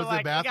was literally was it like,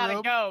 you gotta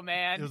bathrobe? go,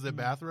 man. it was a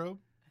bathrobe.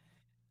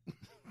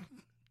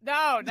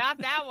 No, not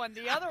that one.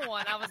 The other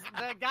one. I was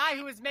the guy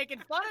who was making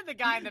fun of the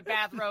guy in the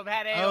bathrobe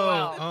had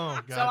AOL. Oh,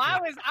 gotcha. So I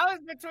was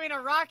between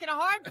a rock and a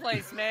hard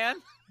place, man.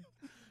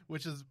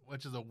 Which is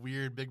a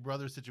weird Big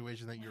Brother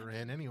situation that you're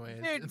in,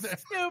 anyway. Dude,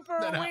 super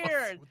that house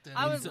weird. with them.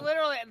 I was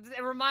literally.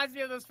 It reminds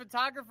me of those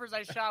photographers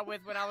I shot with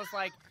when I was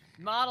like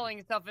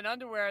modeling stuff in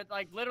underwear.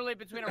 Like literally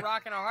between a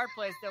rock and a hard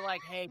place. They're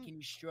like, "Hey, can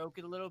you stroke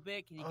it a little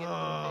bit? Can you get a little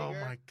Oh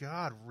bigger?" my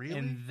god, really?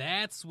 and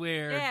that's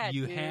where Yeah,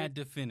 you dude. had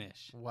to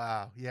finish.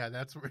 Wow. Yeah,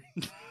 that's where.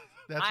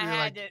 That's I where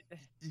you're had like.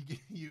 to.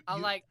 You,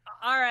 I'm like,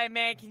 all right,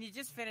 man. Can you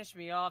just finish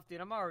me off,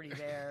 dude? I'm already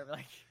there.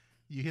 Like,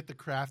 you hit the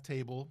craft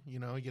table, you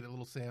get a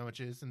little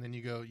sandwiches, and then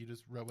you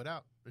just rub it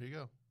out. There you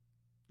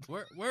go.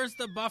 Where's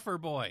the buffer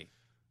boy?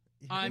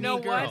 I you mean, know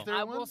girl. what?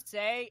 I will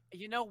say,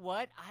 you know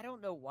what? I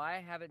don't know why I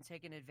haven't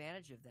taken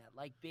advantage of that.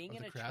 Like being Of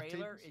in the a craft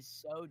trailer tables? is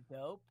so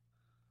dope.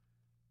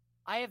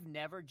 I have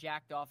never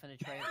jacked off in a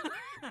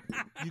trailer.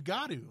 You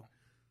got to.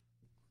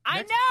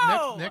 I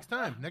know. Next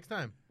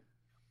time.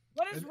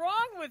 What is And-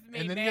 wrong with me,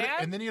 And then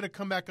man? you got to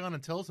come back on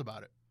and tell us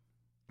about it.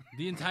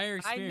 The entire I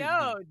experience.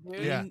 know,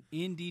 dude. Yeah.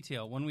 In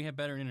detail when we have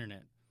better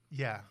internet.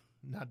 Yeah,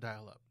 not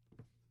dial up.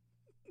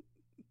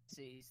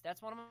 See,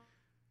 that's one of my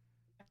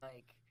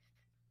like,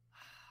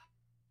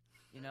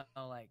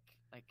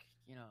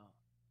 me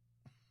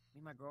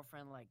and my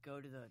girlfriend like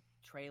go to the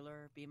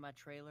trailer, be in my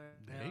trailer.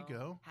 There you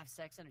go. Have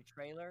sex in a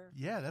trailer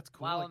Yeah, that's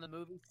cool. while Like, on the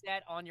movie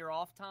set on your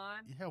off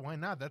time. yeah, why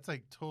not? That's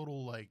like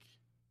total like.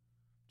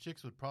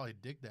 Chicks would probably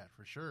dig that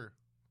for sure.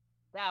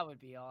 That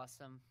would be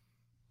awesome.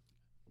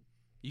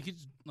 You could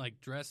like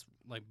dress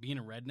like being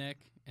a redneck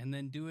and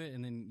then do it,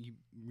 and then you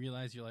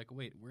realize you're like,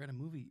 wait, we're at a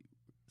movie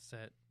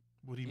set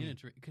What do you in a mean?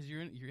 because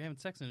you're having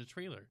sex in a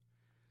trailer.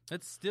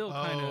 That's still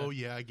kind of. Oh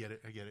yeah, I get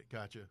it.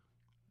 Gotcha.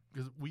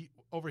 Because we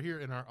over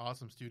here in our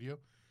awesome studio,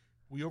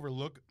 we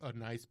overlook a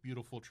nice,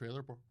 beautiful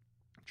trailer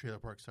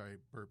park. Sorry,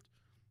 burped.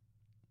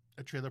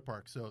 A trailer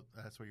park. So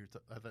that's where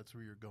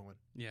you're going.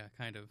 Yeah,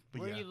 kind of.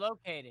 But Where yeah, are you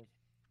located?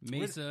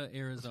 Mesa,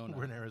 Arizona.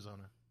 we're in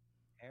Arizona.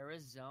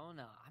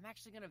 Arizona. I'm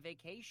actually going to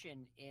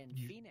vacation in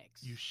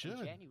Phoenix. You should.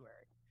 In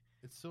January.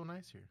 It's so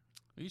nice here.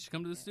 You should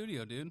come to the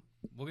studio, dude.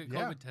 We'll get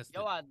Yeah. COVID tested.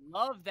 Yo, I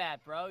love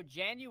that, bro.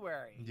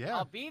 January. Yeah.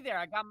 I'll be there.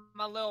 I got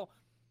my little.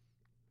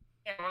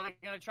 They're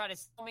gonna try to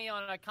sell me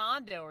on a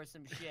condo or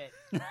some shit.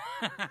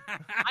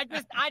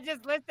 I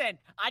just listen.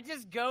 I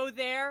just go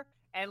there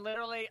and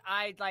literally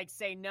I like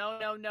say no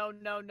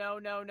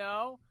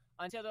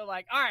until they're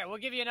like, all right, we'll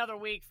give you another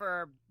week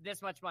for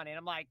this much money, and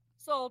I'm like,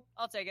 sold.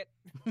 I'll take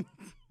it.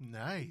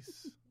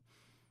 Nice.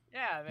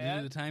 Yeah, You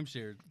man. do the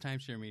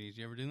timeshare meetings.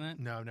 You ever do that?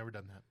 No, I've never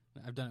done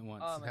that. I've done it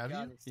once. Oh my Have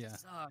god, you? it Yeah.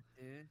 sucked,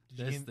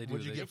 dude. They do.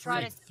 What'd you They get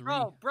try free? to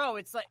Try bro,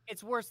 it's like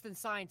it's worse than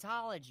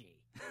Scientology.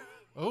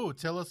 Oh,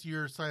 tell us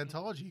your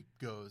Scientology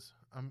goes.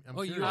 I'm Oh,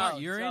 curious. you are. Oh,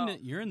 You're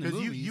in the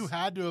Because movies. you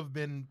had to have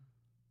been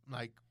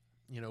like,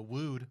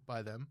 wooed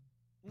by them.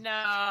 No,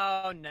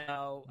 I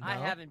No?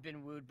 haven't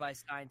been wooed by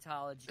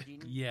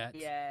Scientology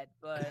Yet.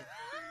 but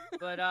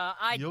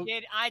I You'll-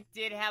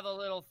 did have a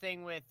little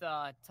thing with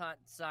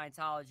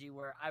Scientology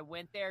where I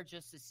went there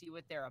just to see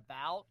what they're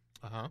about,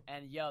 Uh-huh.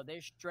 and they'll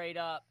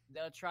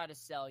try to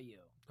sell you.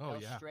 Oh,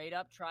 They'll yeah. straight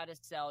up try to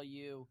sell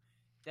you.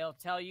 They'll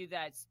tell you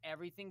that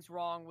everything's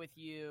wrong with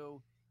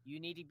you. You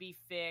need to be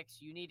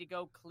fixed. You need to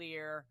go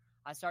clear.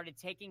 I started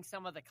taking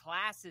some of the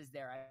classes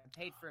there. I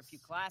paid for a few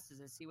classes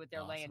to see what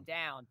they're laying Awesome.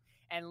 down.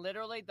 And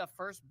literally the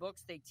first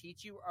books they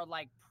teach you are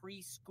like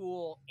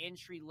preschool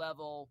entry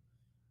level,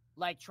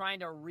 like trying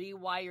to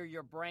rewire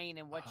your brain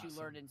and what you Awesome.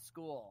 learned in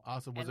school.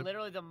 Awesome. Was And it?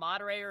 literally the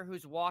moderator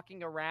who's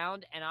walking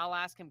around, and I'll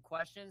ask him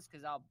questions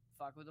because I'll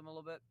fuck with him a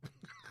little bit.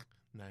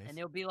 Nice. And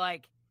he'll be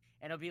like,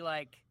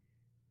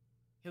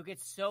 he'll get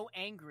so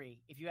angry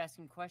if you ask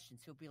him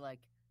questions. He'll be like,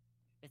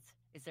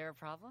 is there a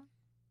problem?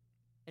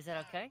 Is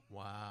that okay?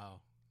 Wow.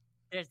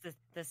 There's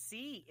the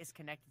C is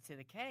connected to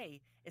the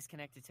K, is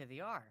connected to the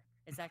R.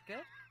 Is that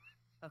good?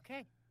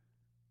 Okay.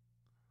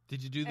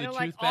 Did you do the And he'll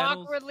truth like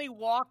battles? awkwardly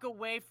walk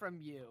away from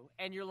you,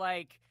 and you're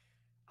like,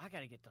 I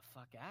gotta get the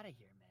fuck out of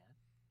here, man.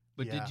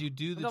 But Yeah. did you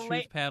do the The truth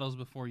late- paddles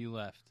before you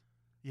left?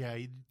 Yeah.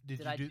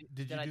 Did I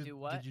do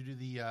what? Did you do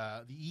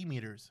the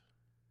e-meters?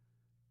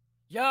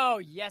 Yo,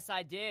 yes,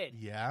 I did.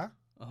 Yeah.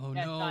 Oh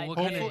Yes, no! I What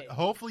did. kind Hopefully, of?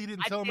 hopefully you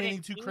didn't I tell me did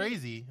anything too an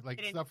crazy, like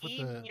Did stuff an with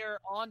the e-meter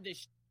on the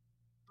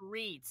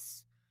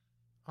streets.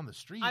 on the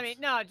streets. I mean,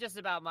 no, just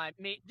about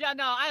me. Yeah,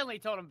 no, I only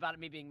told him about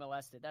me being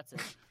molested. That's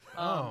it.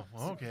 Oh,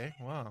 okay.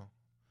 Wow.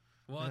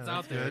 Well, Yeah, it's that's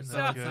out there, good, so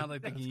that's it's good, not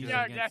like they can that's use good.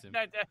 it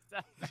against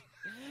him.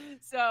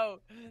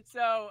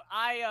 So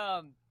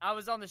I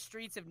was on the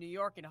streets of New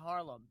York and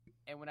Harlem,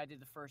 and when I did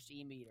the first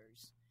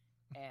e-meters,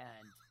 and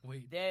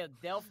Wait,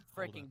 they'll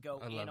freaking go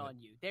I love in it. on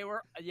you. They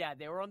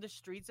were on the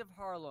streets of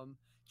Harlem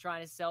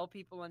trying to sell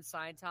people on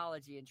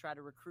Scientology and try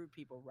to recruit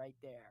people right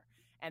there.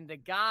 And the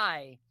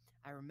guy,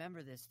 I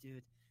remember this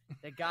dude.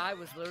 The guy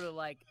was literally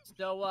like,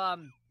 so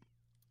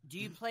do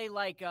you play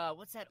like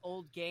what's that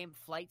old game,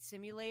 Flight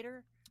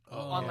Simulator,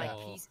 on like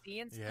Oh.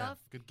 PC and Yeah, stuff?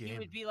 good He game.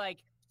 would be like,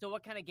 so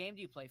what kind of game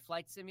do you play?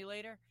 Flight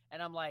Simulator?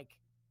 And I'm like,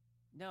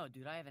 no,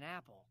 dude, I have an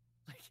Apple.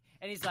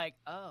 And he's like,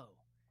 oh,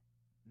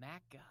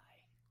 Mac guy.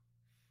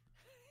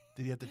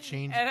 Did you have to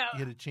change? And You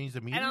had to change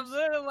the meters. And I'm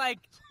literally like,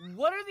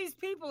 what are these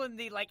people in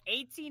the like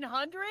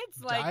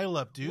 1800s? Like, dial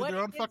up, dude. what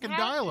They're on is fucking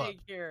dial up.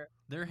 happening here?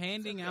 they're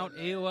handing okay, out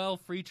man. AOL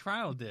free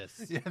trial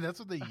discs. Yeah, that's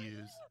what they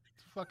use.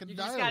 Fucking You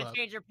just dial gotta up.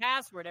 change your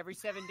password every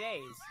 7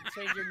 days.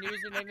 Change your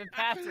username and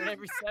password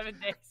every 7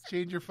 days.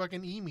 Change your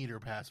fucking e-meter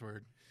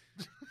password.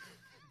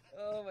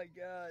 Oh my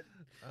god!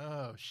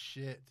 Oh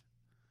shit.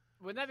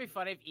 Wouldn't that be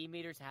funny if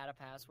e-meters had a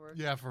password?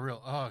 Yeah, for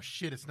real. Oh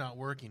shit, it's not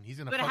working. He's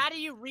gonna. But fuck- how do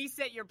you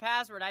reset your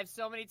password? I have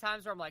so many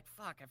times where I'm like,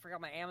 fuck, I forgot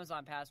my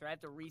Amazon password. I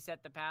have to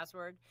reset the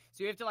password.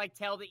 So you have to like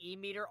tell the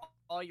e-meter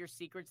all your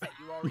secrets that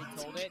you already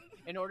told it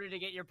in order to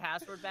get your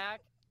password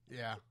back.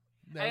 Yeah.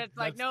 And it's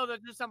like, no, those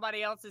are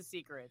somebody else's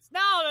secrets. No,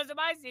 those are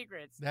my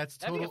secrets. That's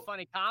That'd total. be a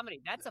funny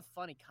comedy. That's a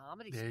funny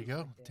comedy. There you skit go.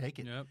 right there. Take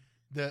it. Yep.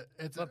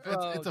 It's But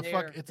bro, it's a they're-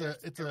 fuck. It's they're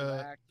a super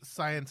whack.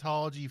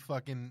 Scientology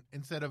fucking.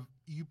 Instead of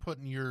you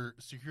putting your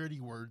security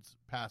words,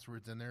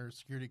 passwords in there,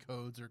 security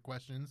codes or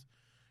questions,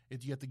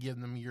 you have to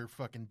give them your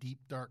fucking deep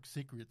dark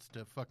secrets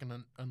to fucking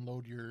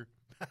unload your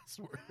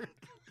password.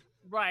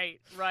 Right.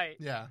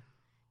 Yeah.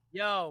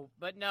 Yo,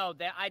 but no,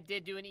 that I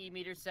did do an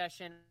e-meter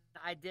session.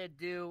 I did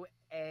do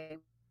a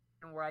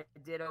where I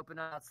did open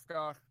up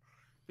stuff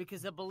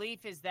because the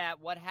belief is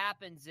that what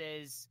happens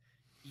is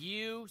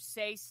you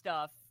say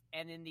stuff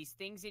and then these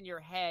things in your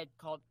head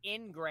called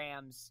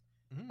engrams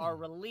are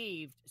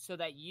relieved so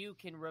that you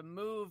can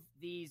remove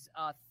these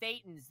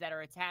thetans that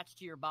are attached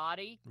to your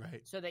body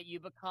Right. so that you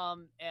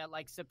become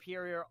like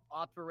superior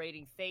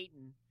operating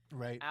thetan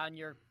Right. on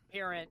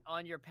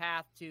your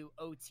path to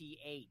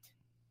OT8.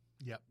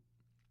 Yep.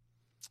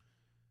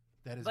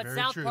 That is But very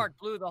South true. Park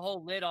blew the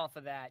whole lid off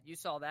of that. You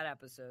saw that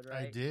episode,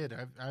 right? I did.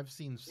 I've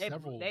seen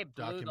several They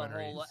blew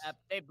documentaries.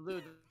 they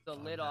blew the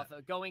on lid that. off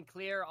of Going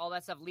Clear, all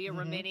that stuff. Leah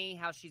Mhm. Remini,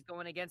 how she's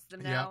going against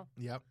them Yep. now.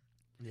 Yep.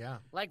 Yeah.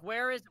 Like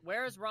where is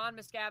Ron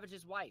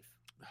Miscavige's wife?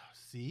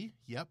 See?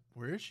 Yep.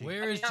 Where is she?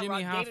 Where is not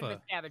Jimmy Ron, David Hoffa?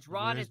 Miscavige.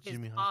 Ron Where's is his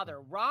Jimmy Hoffa? father.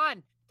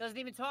 Ron doesn't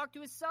even talk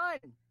to his son.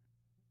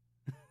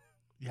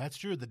 Yeah, that's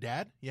true. The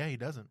dad? Yeah, he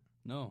doesn't.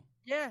 No.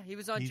 Yeah, he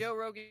was on He's- Joe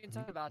Rogan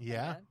talking about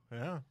Yeah, that.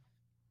 yeah.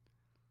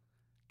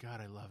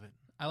 God, I love it.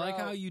 I like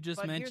Bro, how you just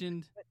but here's-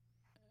 mentioned,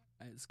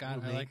 Scott,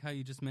 Who, I me? like how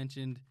you just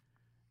mentioned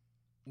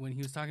when he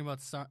was talking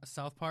about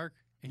South Park,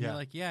 and Yeah. you're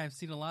like, yeah, I've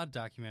seen a lot of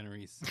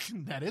documentaries.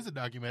 That is a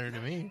documentary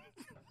to me.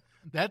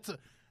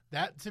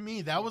 That to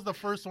me, that was the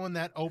first one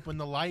that opened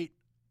the light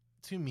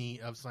to me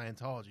of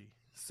Scientology.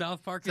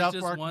 South Park South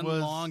is just Park one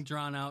was- long,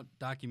 drawn-out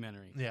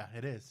documentary. Yeah,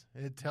 it is.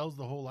 It tells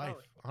the whole life,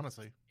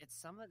 honestly. It's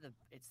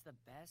the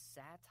best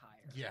satire.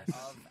 Yes.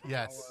 Of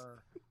Yes.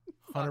 our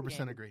 100%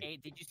 fucking agree.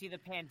 Did you see the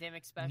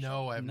pandemic special?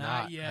 No, I have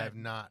Not not. yet. I have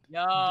not.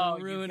 Yo, Don't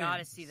you ruin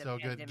gotta it. see the So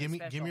good. pandemic Give me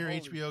special. your Holy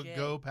HBO shit.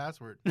 Go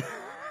password.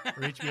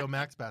 Or HBO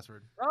Max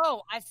password.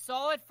 Bro, I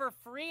saw it for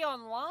free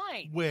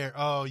online. Where?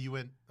 Oh, you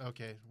went.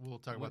 Okay, we'll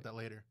talk about that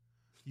later.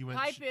 You went.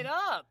 Type it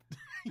up.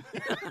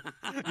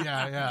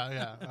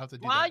 Yeah. I'll have to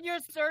do While that. you're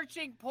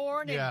searching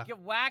porn and Yeah.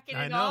 whacking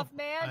I it know. off,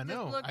 man, I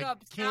know. just look I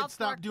up can't South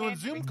stop Park doing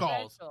pandemic Zoom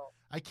calls. special.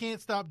 I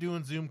can't stop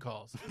doing Zoom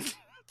calls.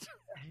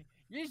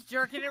 You're just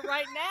jerking it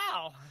right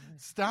now.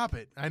 Stop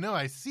it. I know.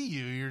 I see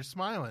you. You're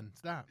smiling.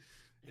 Stop.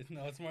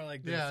 No, it's more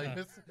like this.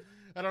 Yeah.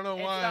 I don't know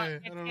It's why. not- I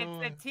don't know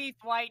why. it's the teeth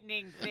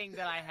whitening thing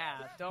that I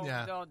have. Don't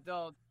Yeah. don't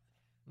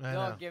I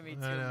don't know. give me I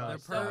too know. They're, much.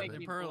 Stop Don't pearly. make it. They're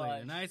me pearly. blush.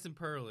 They're nice and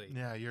pearly.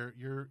 Yeah, you're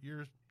you're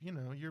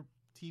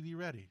TV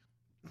ready.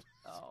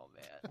 Oh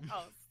man.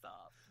 Oh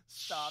stop.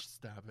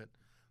 Stop it.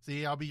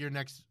 See, I'll be your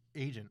next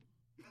agent.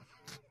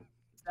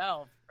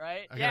 Self,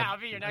 right? I Yeah, got a- I'll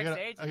be your I next got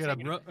a-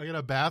 agent. I got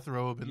a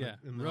bathrobe in Yeah,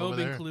 the robe over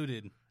there.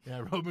 included.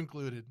 Yeah, robe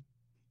included.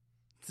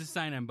 It's a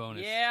sign-on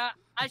bonus. Yeah,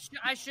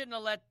 I shouldn't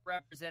have let the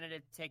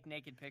representative take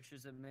naked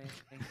pictures of me.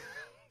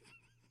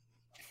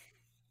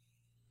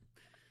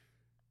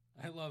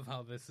 I love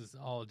how this is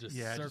all just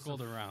Yeah, just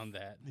circled around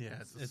that. Yeah,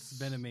 It's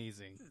been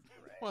amazing.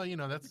 Well,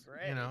 that's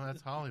Great.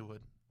 that's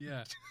Hollywood.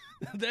 Yeah.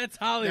 That's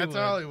Hollywood. That's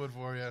Hollywood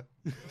for you.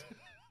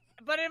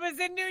 But it was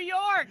in New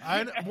York.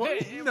 What? It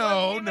wasn't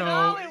No, even no.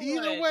 Hollywood.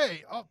 Either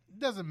way,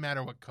 doesn't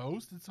matter what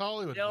coast. It's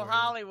Hollywood. Still for you.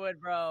 Hollywood,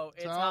 bro.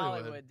 It's Hollywood.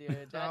 Hollywood, dude.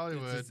 It's That-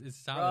 Hollywood.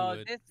 It's Bro,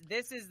 Hollywood.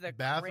 this is the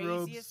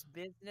Bathrobes. craziest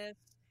business,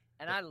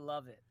 and I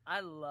love it. I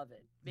love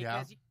it Yeah.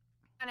 because you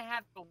kind of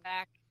have to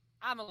whack.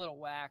 I'm a little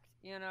whacked,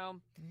 you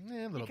know. Yeah,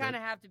 a little You kind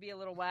bit. of have to be a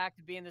little whacked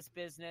to be in this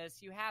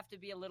business. You have to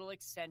be a little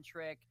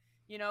eccentric,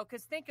 you know.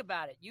 Because think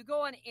about it. You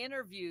go on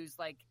interviews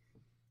like.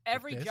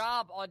 Every this?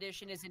 job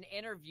audition is an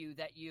interview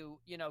that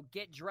you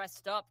get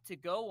dressed up to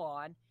go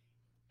on,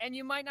 and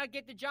you might not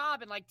get the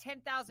job, and like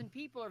 10,000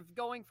 people are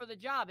going for the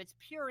job. It's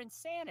pure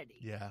insanity.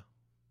 Yeah.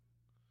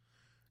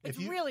 It's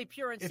If you- really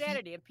pure you-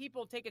 insanity, and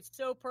people take it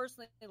so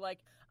personally. Like,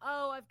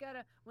 oh, I've got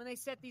to. When they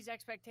set these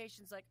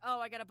expectations, like, oh,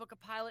 I got to book a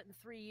pilot in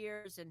 3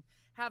 years and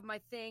have my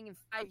thing in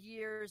 5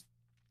 years.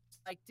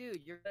 Like,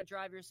 dude, you're gonna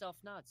drive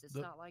yourself nuts. It's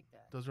not like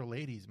that. Those are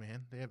ladies,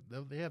 man. They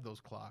have those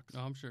clocks.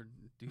 Oh, I'm sure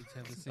dudes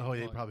have the same. Oh,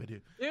 yeah, they clock. probably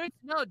do.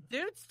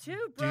 Dudes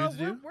too, bro. Dudes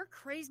do? We're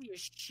crazy as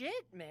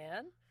shit,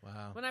 man.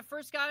 Wow. When I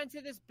first got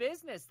into this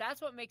business,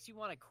 that's what makes you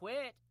want to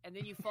quit, and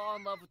then you fall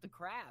in love with the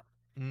crap.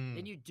 Mm,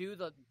 Then you do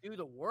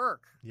the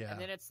work, Yeah. and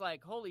then it's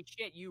like, holy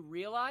shit! You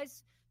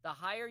realize the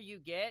higher you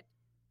get,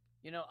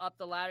 up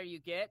the ladder you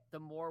get, the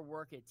more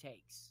work it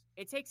takes.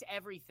 It takes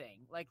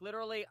everything. Like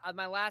literally, on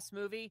my last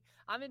movie,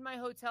 I'm in my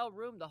hotel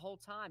room the whole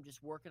time,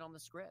 just working on the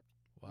script,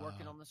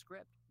 working Wow. on the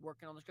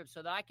script,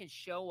 so that I can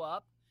show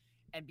up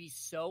and be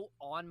so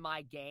on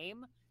my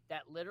game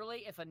that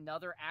literally, if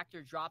another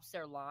actor drops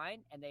their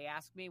line and they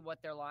ask me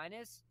what their line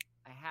is,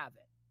 I have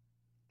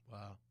it.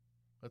 Wow.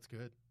 That's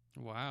good.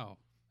 Wow,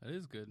 that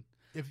is good.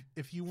 If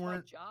you It's my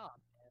weren't job.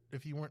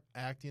 if you weren't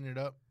acting it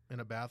up in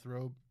a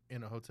bathrobe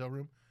in a hotel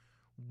room,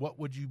 what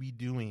would you be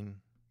doing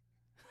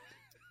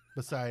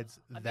besides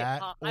I'd be a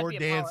that po- or I'd be a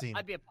dancing?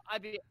 I'd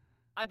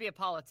be a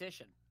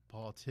politician.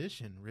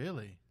 Politician,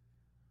 really?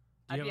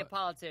 Do you I'd be a have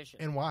politician.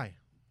 And why?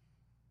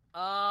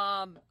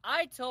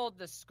 I told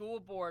the school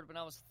board when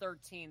I was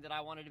 13 that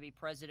I wanted to be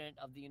president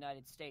of the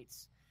United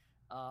States.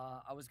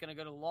 I was going to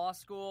go to law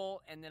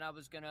school, and then I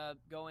was going to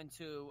go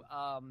into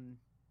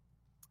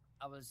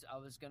I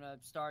was going to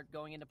start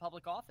going into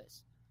public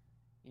office.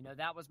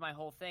 That was my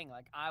whole thing.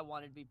 Like, I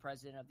wanted to be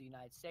president of the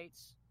United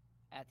States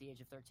at the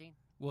age of 13.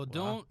 Well,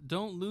 Wow.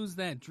 don't lose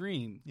that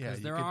dream, Yeah, because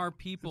you there could- are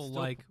people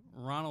still- like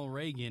Ronald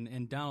Reagan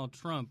and Donald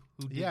Trump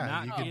who did Yeah,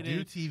 not you get could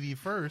it. do TV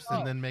first Bro,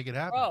 and then make it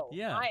happen. Bro,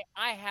 Yeah.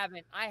 I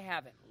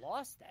haven't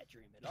lost that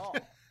dream at all.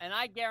 And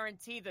I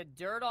guarantee the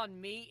dirt on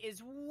me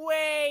is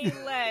way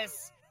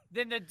less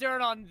than the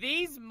dirt on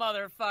these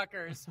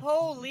motherfuckers.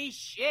 Holy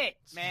shit,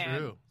 It's man.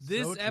 true.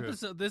 This So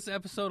true. this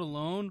episode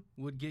alone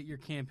would get your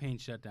campaign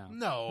shut down.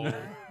 No,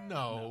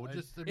 No,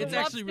 just it's It actually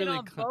loves it really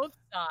on co- both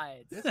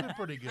sides. it's been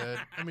pretty good.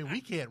 I mean,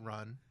 we can't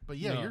run, but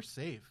yeah, No. you're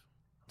safe.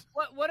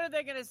 What are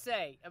they gonna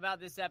say about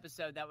this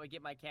episode that would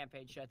get my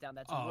campaign shut down?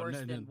 That's Oh, worse no,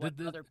 than no, what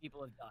the- other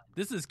people have done.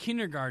 This is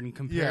kindergarten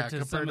compared Yeah, to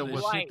compared some to of the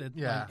what- shit that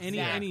Yeah.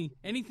 like,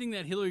 anything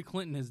that Hillary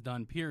Clinton has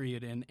done,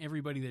 period, and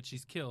everybody that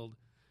she's killed.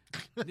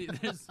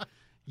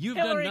 You've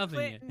Hillary done nothing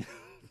Clinton, yet.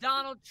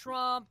 Donald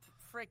Trump,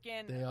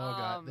 freaking. They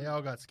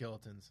all got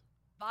skeletons.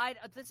 Biden.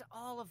 That's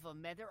all of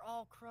them, man. They're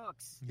all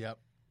crooks. Yep.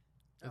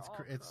 They're all It's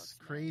crooks,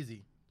 man.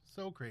 crazy.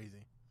 So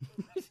crazy.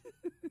 The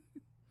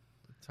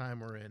time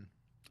we're in.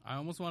 I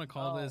almost want to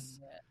call Oh, this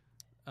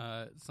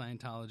man.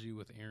 Scientology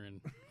with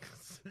Aaron.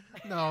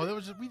 No, that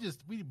was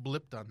we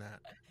blipped on that.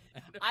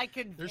 I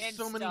convinced. There's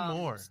so many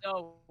more.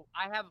 So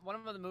I have one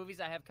of the movies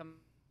I have come.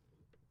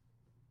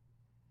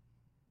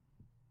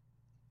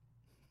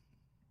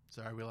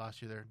 Sorry, we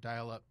lost you there.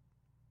 Dial up.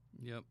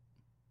 Yep.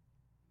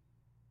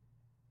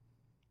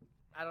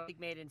 I don't think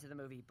made it into the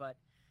movie, but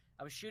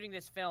I was shooting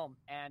this film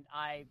and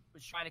I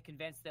was trying to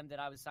convince them that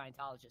I was a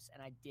Scientologist,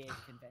 and I did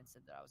convince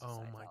them that I was a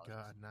Oh Scientologist. my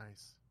god,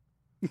 nice.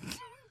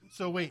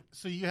 So wait,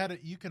 so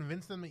you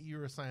convinced them that you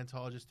were a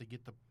Scientologist to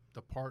get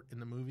the part in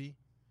the movie?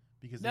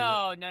 Because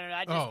No.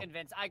 I just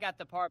convinced. I got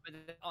the part, but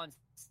on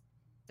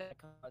set that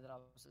I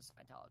was a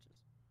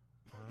Scientologist.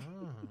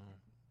 Oh,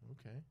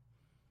 okay.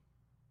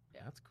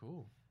 Yeah. That's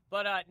cool.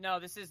 But no,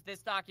 this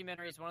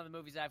documentary is one of the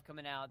movies I have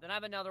coming out. Then I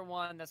have another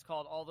one that's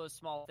called All Those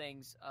Small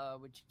Things,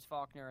 with James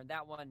Faulkner, and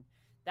that one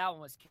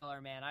was killer,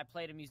 man. I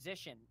played a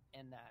musician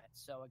in that,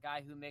 so a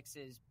guy who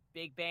mixes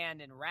big band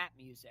and rap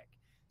music.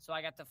 So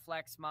I got to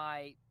flex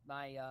my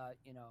Your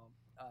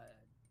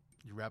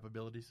rap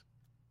abilities.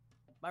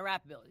 my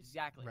rap abilities,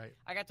 exactly. Right.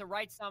 I got to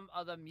write some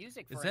of the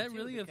music for Is him, that too,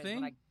 really a because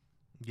when thing?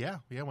 Yeah,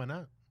 why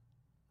not?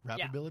 Rap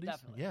Yeah, abilities?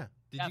 definitely. Yeah.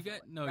 Did Definitely. you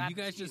guys? No, Rap you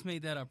guys is just huge.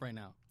 made that up right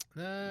now.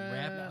 Rap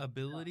Rap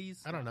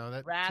abilities. I don't know.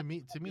 That Rap to me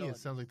it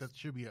abilities. sounds like that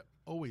should be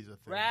always a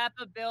thing. Rap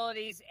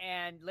abilities,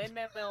 and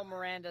Lin-Manuel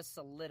Miranda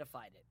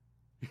solidified it.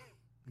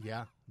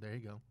 Yeah, there you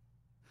go.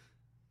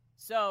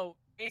 So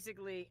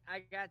basically, I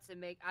got to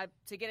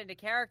get into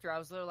character. I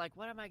was literally like,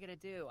 what am I gonna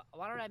do?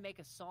 Why don't I make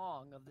a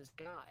song of this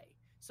guy?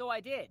 So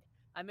I did.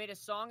 I made a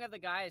song of the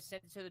guy. I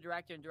sent it to the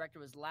director, and the director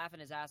was laughing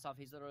his ass off.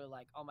 He's literally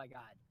like, "Oh my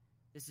god,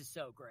 this is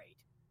so great.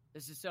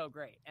 This is so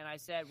great." And I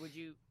said, would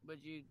you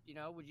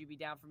be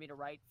down for me to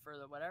write for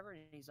the whatever?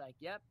 And he's like,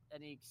 "Yep."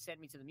 And he sent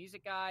me to the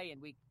music guy,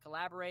 and we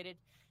collaborated.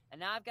 And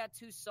now I've got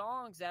 2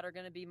 songs that are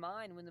going to be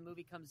mine when the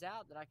movie comes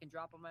out that I can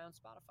drop on my own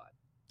Spotify.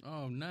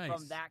 Oh, nice.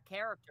 From that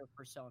character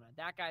persona.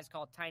 That guy's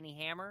called Tiny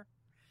Hammer.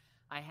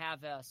 I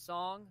have a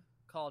song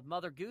called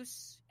Mother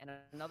Goose and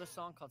another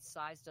song called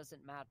Size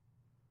Doesn't Matter.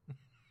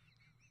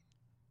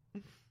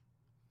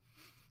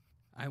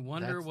 I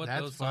wonder what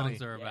that's those funny.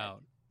 songs are Yeah.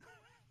 about.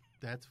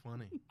 That's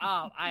funny.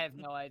 Oh, I have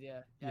no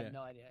idea. I Yeah. have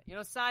no idea.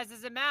 Size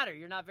doesn't matter.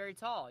 You're not very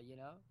tall, You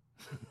know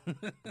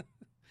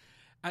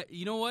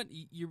what?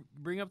 You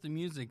bring up the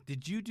music.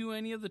 Did you do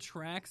any of the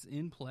tracks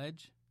in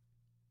Pledge?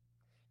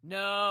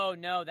 No,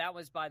 that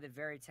was by the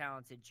very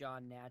talented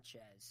John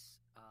Natchez.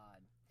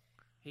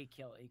 He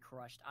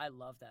crushed. I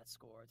love that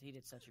score. He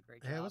did such a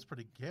great job. Yeah,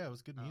 it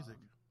was good music.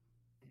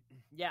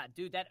 Yeah,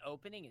 dude, that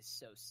opening is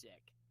so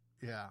sick.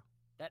 Yeah.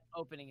 That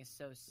opening is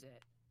so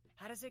sick.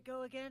 How does it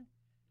go again?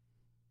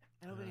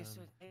 That opening is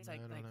so. It's I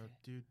like don't like know.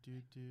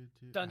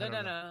 Dun, I dun, don't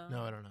dun, know. dun.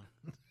 No, I don't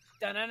know.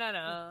 dun dun dun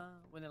dun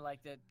when they're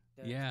like the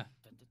Yeah.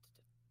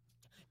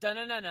 dun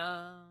dun dun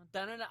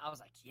dun dun. I was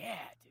like, yeah,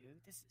 dude,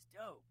 this is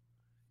dope.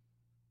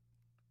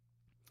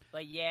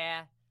 But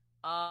yeah,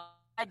 I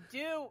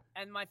do.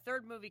 And my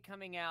third movie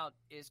coming out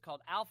is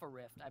called Alpha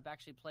Rift. I've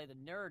actually played the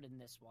nerd in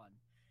this one.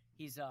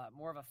 He's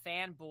more of a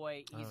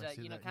fanboy. He's I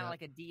see that, kind of yeah.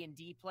 like a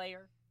D&D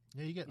player.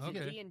 Yeah, you get He's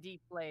a D&D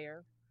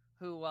player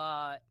who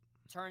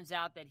turns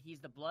out that he's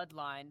the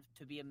bloodline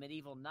to be a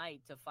medieval knight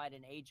to fight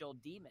an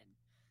age-old demon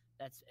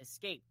that's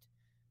escaped.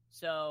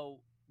 So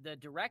the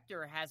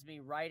director has me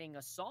writing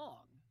a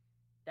song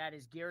that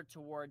is geared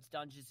towards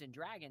Dungeons and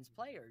Dragons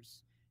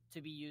players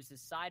to be used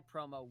as side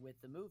promo with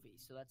the movie.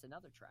 So that's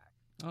another track.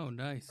 Oh,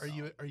 nice. Are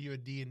you a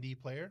D&D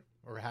player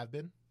or have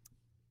been?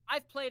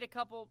 I've played a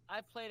couple.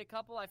 I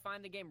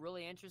find the game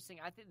really interesting.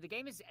 I think the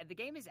game is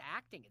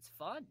acting. It's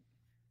fun.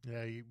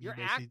 Yeah, You're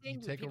basically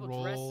acting. take a People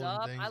role dress and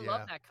up. things, I yeah.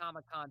 love that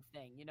Comic-Con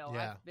thing.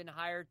 Yeah. I've been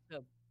hired to.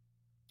 One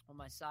of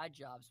my side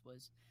jobs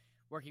was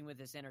working with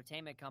this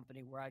entertainment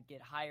company where I'd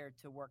get hired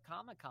to work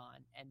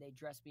Comic-Con, and they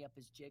dress me up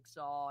as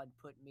Jigsaw and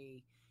put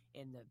me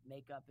in the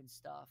makeup and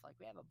stuff. Like,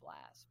 we have a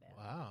blast, man.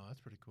 Wow,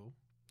 that's pretty cool.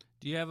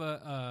 Do you have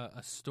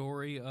a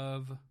story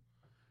of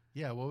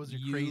Yeah, what was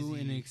your you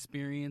crazy an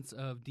experience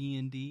of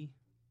D&D?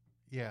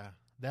 Yeah,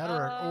 that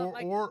or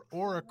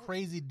a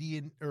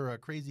crazy or a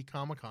crazy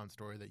Comic-Con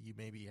story that you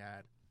maybe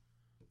had.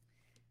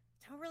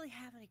 Don't really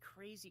have any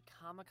crazy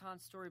Comic-Con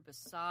story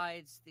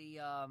besides the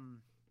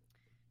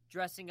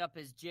dressing up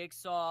as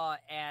Jigsaw,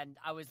 and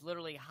I was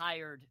literally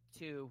hired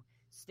to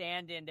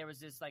stand in. There was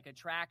this like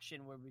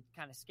attraction where we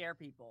kind of scare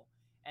people,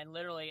 and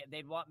literally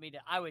they'd want me to.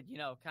 I would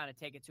kind of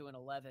take it to an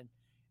 11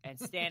 and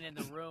stand in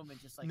the room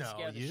and just like No,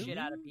 scare the you? shit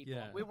out of people.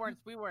 Yeah. We weren't.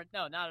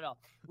 No, not at all.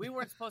 We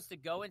weren't supposed to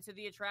go into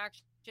the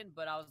attraction,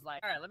 but I was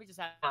like, all right, let me just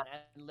have fun.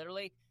 And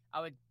literally,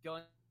 I would go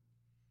in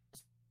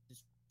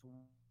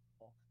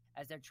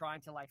as they're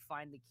trying to like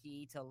find the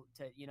key to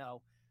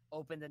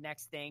open the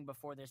next thing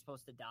before they're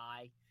supposed to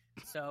die.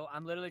 So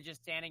I'm literally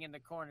just standing in the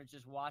corner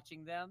just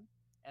watching them,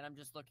 and I'm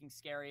just looking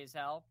scary as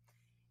hell.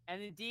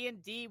 And in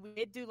D&D, we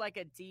did do like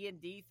a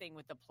D&D thing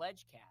with the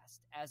Pledge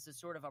Cast as a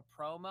sort of a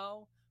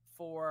promo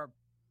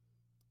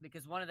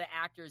because one of the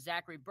actors,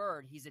 Zachary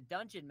Bird, he's a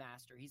dungeon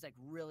master. He's like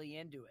really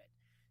into it.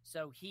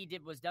 So he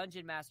was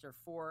dungeon master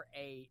for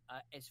a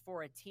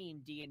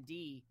team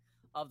D&D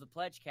of the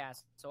Pledge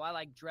Cast. So I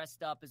like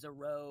dressed up as a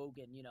rogue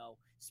and,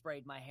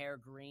 sprayed my hair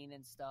green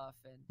and stuff.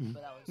 And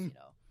but that was,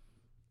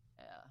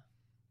 yeah.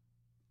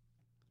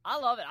 I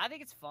love it. I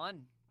think it's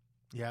fun.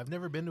 Yeah, I've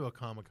never been to a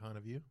Comic-Con.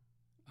 Have you?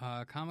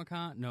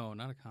 Comic-Con? No,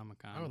 not a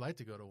Comic-Con. I would like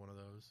to go to one of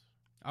those.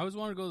 I always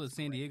wanted to go to the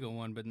San Diego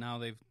one, but now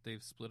they've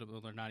split up.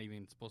 Well, they're not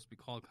even supposed to be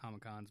called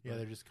Comic-Cons. Yeah,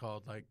 they're just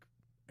called like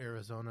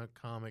Arizona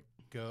Comic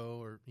Go,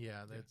 or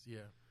yeah.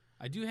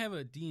 I do have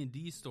a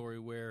D&D story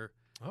where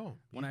I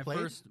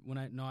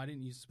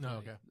didn't use to play. No,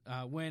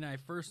 okay. When I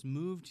first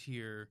moved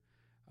here,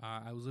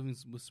 I was living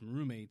with some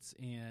roommates,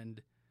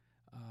 and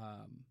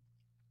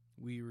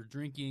we were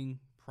drinking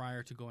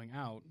prior to going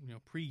out,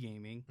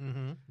 pre-gaming.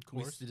 Mm-hmm, of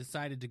course. We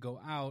decided to go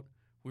out.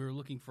 We were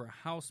looking for a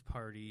house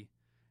party,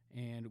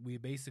 and we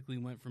basically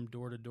went from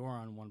door to door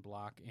on one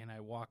block, and I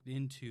walked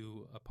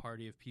into a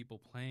party of people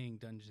playing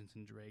Dungeons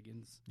 &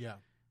 Dragons. Yeah.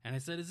 And I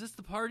said, "Is this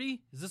the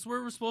party? Is this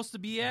where we're supposed to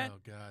be at?" Oh,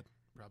 God.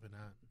 Probably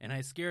not. And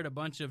I scared a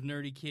bunch of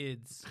nerdy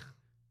kids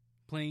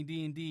playing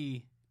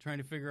D&D, trying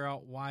to figure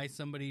out why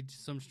some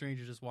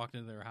stranger just walked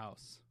into their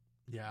house.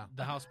 Yeah.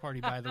 The house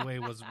party, by the way,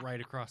 was right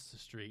across the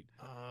street.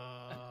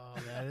 Oh,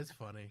 that is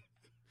funny.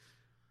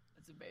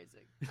 That's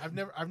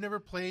amazing. I've never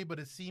played, but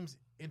it seems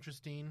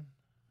interesting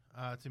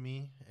to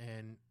me,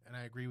 and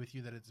I agree with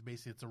you that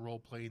it's a role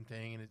playing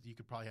thing, and you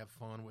could probably have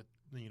fun with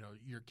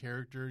your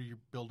character. You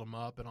build them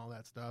up and all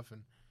that stuff,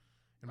 and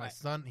my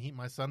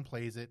son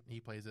plays it. He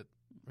plays it.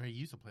 Or he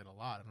used to play it a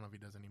lot. I don't know if he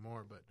does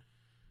anymore, but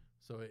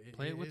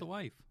play it with the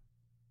wife.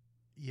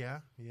 Yeah,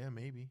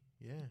 maybe.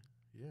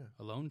 Yeah.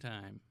 Alone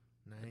time.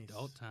 Nice.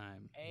 Adult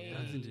time. Hey.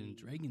 Dungeons and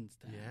Dragons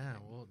time.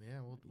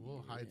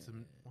 We'll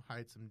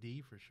hide some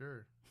D for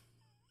sure.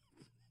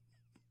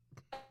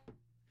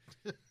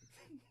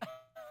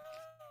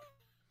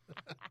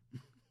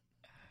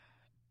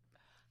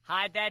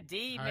 Hide that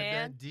D, Hide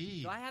man. that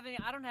D. Do I have any?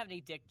 I don't have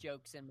any dick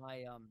jokes in my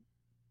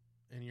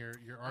In your I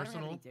don't have any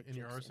arsenal, dick in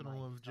your jokes in arsenal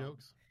my of phone.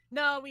 jokes.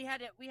 No, we had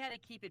to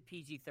keep it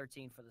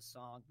PG-13 for the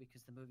song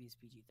because the movie is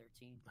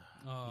PG-13.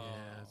 Oh.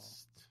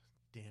 Yes.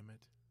 Damn it.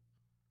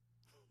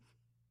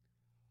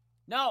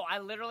 No, I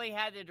literally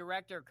had the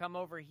director come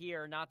over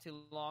here not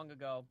too long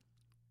ago.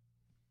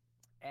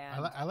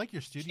 And I like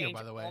your studio, change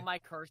by the way. all my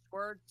curse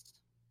words.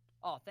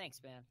 Oh, thanks,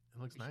 man.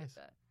 It looks Appreciate nice.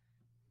 that.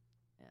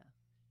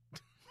 Yeah.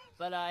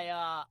 But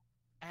I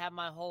have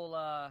my whole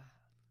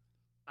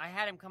I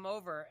had him come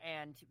over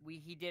and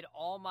he did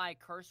all my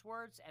curse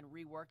words and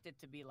reworked it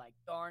to be like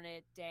darn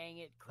it, dang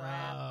it,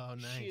 crap, Oh,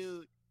 nice.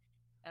 shoot.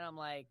 And I'm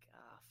like, oh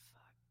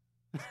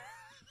fuck.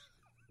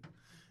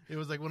 It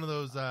was like one of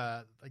those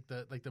like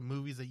the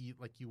movies that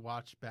you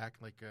watch back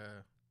I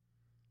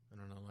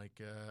don't know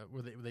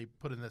where they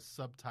put in the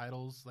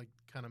subtitles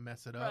kind of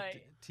mess it up.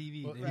 Right.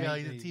 TV. Well, they- yeah,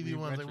 they- the TV they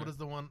ones. Like, retro- what is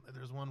the one?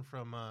 There's one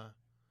from.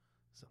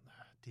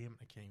 Damn,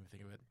 I can't even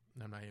think of it.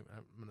 I'm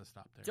gonna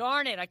stop there.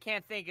 Darn it, I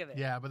can't think of it.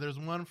 Yeah, but there's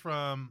one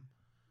from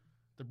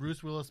the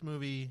Bruce Willis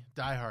movie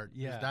Die Hard.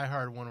 Yeah. There's Die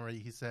Hard one where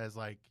he says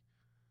like,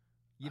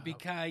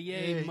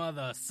 Yippee-ki-yay, yeah.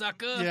 mother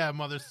sucker. yeah,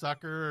 mother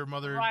sucker or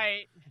mother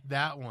Right.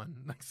 that one,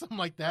 like something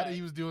like that. Right.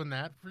 He was doing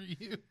that for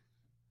you.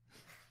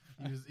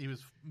 He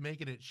was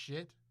making it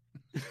shit.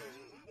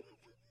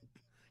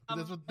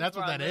 'Cause that's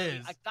what that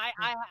is.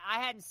 I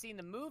hadn't seen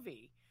the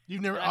movie.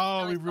 You've never. I Oh,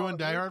 finally we saw ruined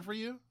the Die movie. Hard for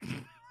you.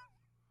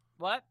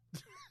 What?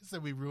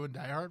 Said we ruined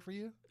Die Hard for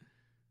you.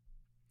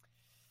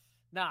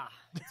 Nah.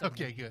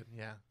 Okay, good.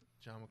 Yeah,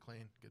 John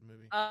McClane, good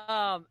movie.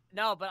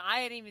 No, but I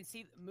hadn't even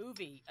seen the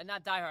movie.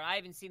 Not Die Hard. I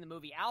haven't seen the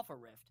movie Alpha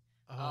Rift,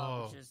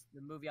 which is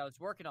the movie I was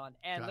working on.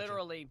 And Gotcha.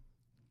 literally,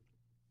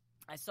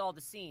 I saw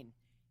the scene,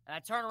 and I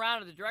turned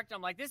around to the director.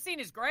 I'm like, "This scene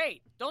is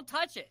great. Don't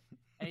touch it."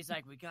 And he's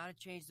like, "We gotta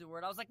change the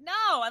word." I was like, "No,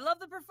 I love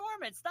the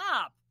performance.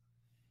 Stop."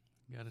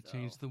 Gotta So-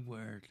 change the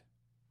word.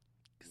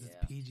 Because Yeah.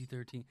 it's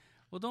PG-13.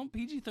 Well, don't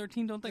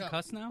PG-13, don't they Yeah.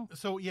 cuss now?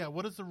 So yeah,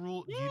 what is the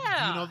rule?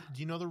 Yeah. Do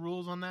you know the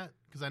rules on that?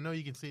 Because I know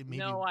you can say maybe.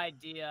 No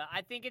idea.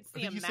 I think it's I the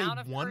think you say amount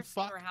of one cursing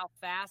fuck. or how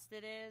fast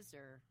it is,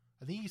 or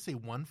I think you say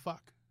one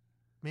fuck.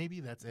 Maybe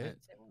that's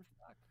it. Say one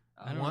fuck.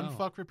 I don't One know.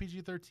 fuck for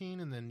PG-13,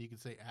 and then you can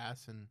say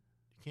ass, and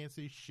you can't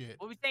say shit.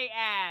 Well, we say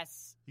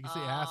ass. You can say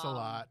ass a Um,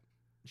 lot.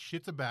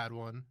 Shit's a bad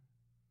one.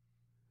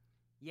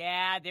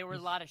 Yeah, there were a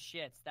lot of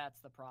shits. That's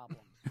the problem.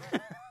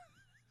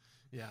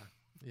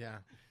 Yeah.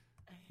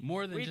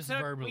 More than just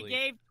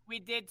verbally. We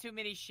did too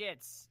many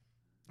shits.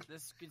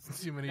 This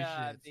Too many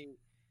shits.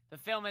 The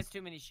film has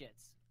too many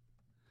shits.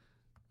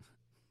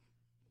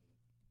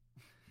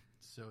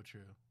 So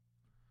true.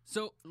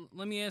 So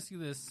let me ask you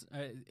this.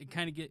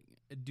 Kind of get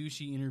a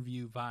douchey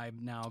interview vibe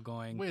now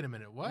going. Wait a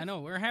minute. What? I know,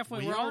 we're halfway.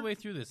 We We're all are? the way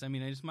through this. I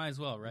mean, I just might as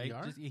well, right? We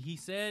are? He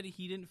said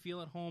he didn't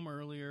feel at home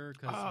earlier.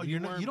 Cause Oh, we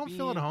you weren't don't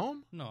feel at being-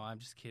 home? No, I'm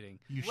just kidding.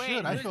 You Wait,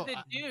 should. who's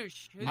the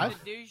douche? Who's I the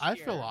douche I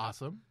here? feel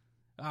awesome.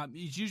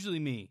 It's usually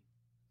me.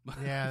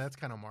 Yeah, that's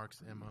kind of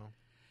Mark's MO.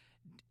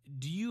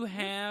 Do you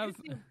have?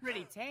 You seem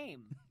pretty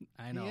tame.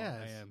 I know. Yes.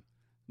 I am.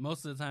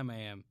 Most of the time, I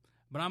am.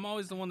 But I'm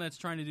always the one that's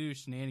trying to do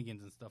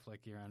shenanigans and stuff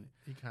like you're on.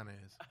 He kind of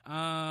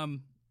is.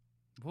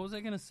 What was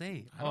I gonna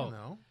say? I don't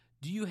know.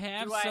 Do you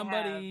have Do I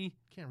somebody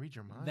Can't read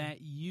your mind. that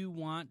you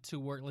want to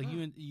work like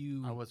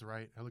you? I was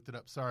right. I looked it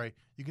up. Sorry.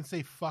 You can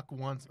say fuck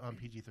once on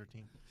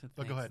PG-13.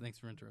 But go ahead. Thanks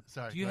for interrupting.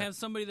 Sorry. Do you go have ahead.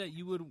 somebody that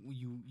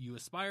you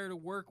aspire to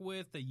work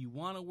with, that you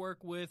want to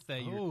work with,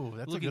 that you're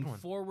That's a looking good one.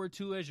 forward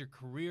to as your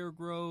career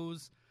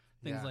grows,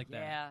 things Yeah. like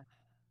that?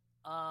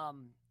 Yeah.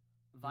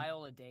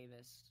 Viola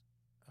Davis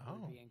Oh.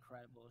 would be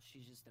incredible.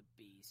 She's just a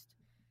beast.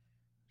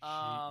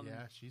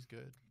 Yeah, she's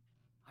good.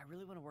 I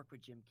really want to work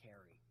with Jim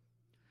Carrey.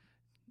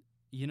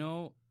 You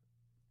know,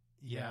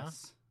 Yeah.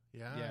 yes.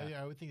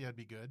 Yeah, I would think that'd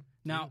be good.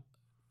 Now,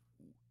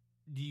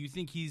 do you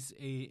think he's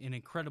an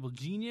incredible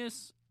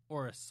genius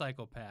or a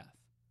psychopath?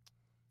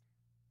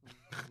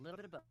 A little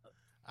bit of both.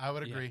 I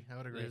would Yeah. agree. I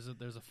would agree.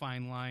 There's a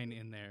fine line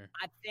in there.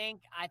 I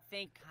think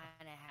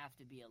kind of have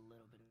to be a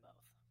little bit of both.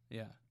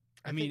 Yeah.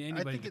 I mean,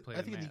 anybody think can play I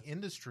the think in math. the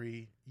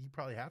industry, you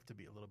probably have to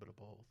be a little bit of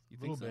both. You a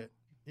think little so? bit.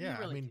 Yeah, You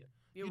really I mean, do.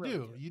 you really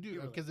do. You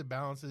really because it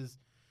balances.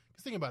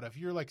 Because think about it. If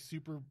you're like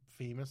super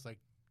famous, like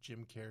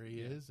Jim Carrey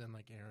Yeah. is and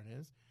like Aaron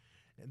is,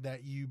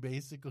 that you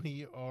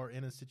basically are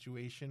in a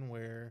situation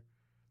where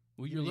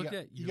Well, you you're know, looked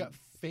at. you got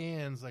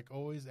fans like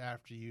always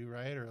after you,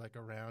 right, or like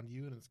around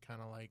you, and it's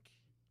kind of like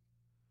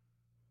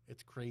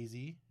it's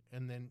crazy.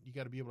 And then you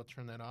got to be able to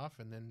turn that off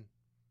and then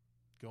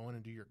go in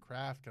and do your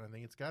craft kind of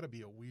thing. It's got to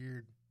be a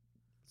weird.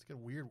 It's got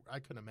weird. I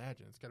couldn't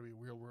imagine. It's got to be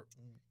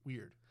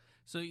weird.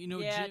 So you know,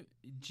 Yeah,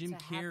 Jim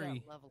to have Carrey.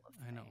 that level of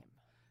I know. fame.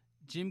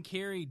 Jim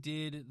Carrey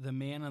did The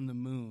Man on the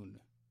Moon.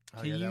 Oh,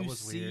 Can yeah, that you was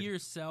see weird.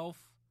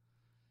 yourself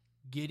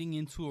getting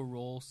into a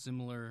role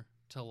similar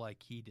to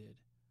like he did?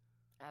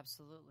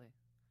 Absolutely.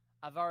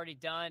 I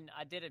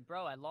did it,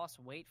 bro. I lost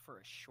weight for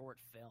a short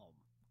film.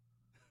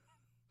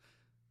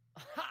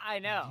 I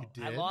know.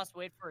 You I did? lost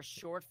weight for a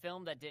short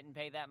film that didn't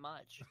pay that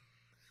much.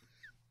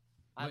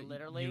 I But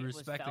literally you was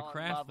respect fell the in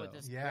craft, love with though.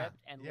 the Yeah, script,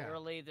 and yeah.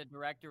 literally the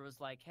director was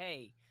like,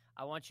 "Hey,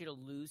 I want you to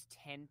lose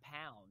 10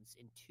 pounds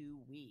in 2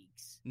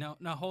 weeks Now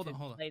hold to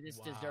on. play this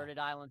Wow. deserted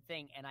island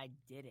thing," and I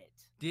did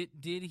it.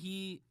 Did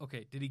he?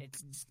 Okay. Did he? It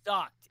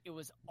sucked. It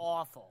was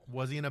awful.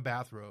 Was he in a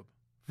bathrobe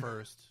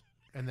first?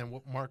 And then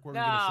what, Mark? What were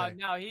you gonna say?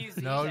 No, he's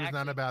No, he's he was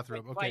not in a actually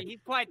bathrobe. Okay.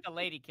 he's quite the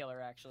lady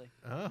killer, actually.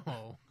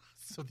 Oh,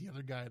 so the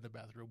other guy in the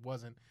bathrobe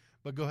wasn't.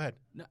 But go ahead.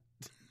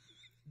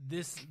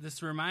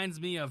 This reminds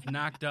me of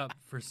Knocked Up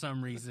for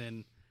some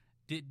reason.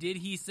 Did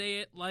he say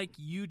it like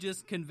you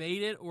just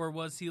conveyed it, or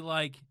was he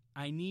like,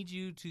 I need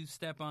you to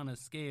step on a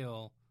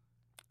scale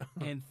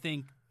and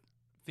think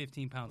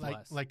 15 pounds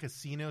less? Like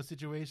casino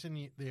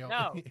situation. They all,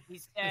 No, he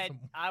said,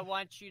 "I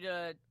want you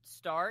to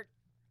start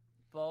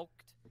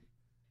bulked,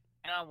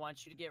 and I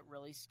want you to get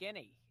really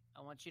skinny.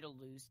 I want you to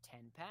lose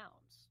 10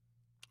 pounds."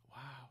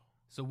 Wow.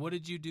 So what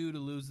did you do to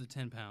lose the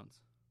 10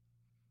 pounds?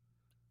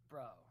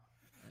 Bro,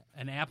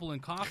 An apple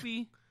and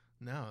coffee?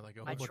 No, like a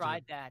whole I bunch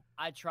tried that.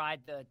 I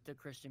tried the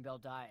Christian Bale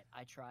diet.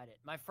 I tried it.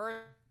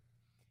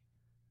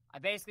 I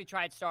basically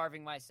tried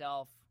starving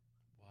myself.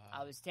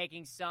 Wow. I was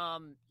taking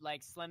some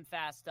like Slim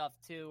Fast stuff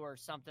too, or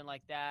something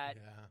like that.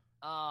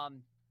 Yeah.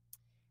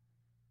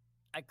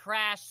 I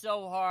crashed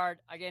so hard,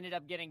 I ended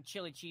up getting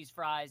chili cheese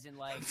fries and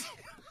like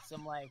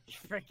some like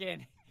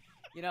freaking,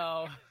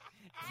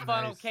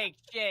 funnel Nice. cake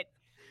shit.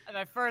 And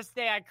my first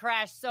day, I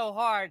crashed so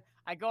hard.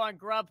 I go on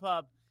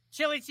Grubhub,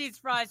 chili cheese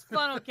fries,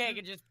 funnel cake,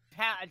 and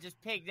I just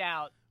pigged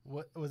out.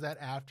 What was that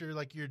after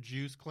like your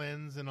juice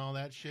cleanse and all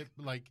that shit?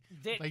 Like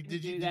Didn't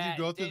did you do that,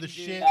 go through the didn't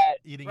do shit that.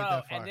 eating Bro, it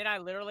that far? and then I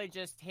literally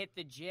just hit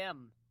the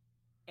gym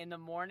in the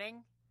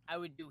morning. I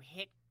would do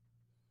HIIT.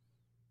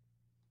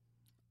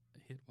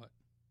 Hit what?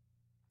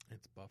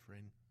 It's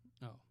buffering.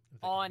 Oh. If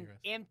they can On hear us.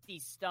 empty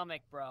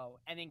stomach, bro,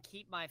 and then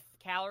keep my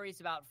calories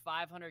about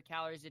 500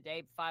 calories a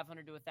day,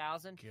 500 to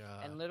 1,000.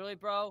 God. And literally,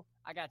 bro,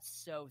 I got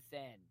so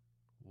thin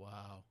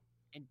Wow.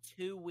 in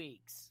 2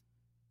 weeks.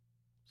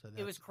 So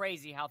It was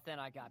crazy how thin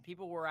I got.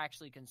 People were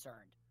actually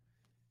concerned.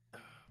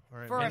 all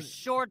right, For man. a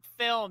short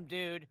film,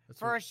 dude. That's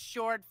For what- a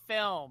short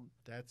film.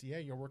 That's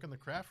you're working the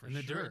craft for And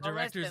the sure. dir-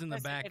 director's in the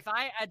back.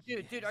 If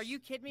dude, are you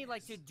kidding me?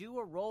 Like to do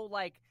a role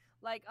like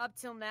up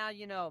till now,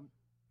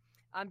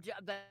 I'm just.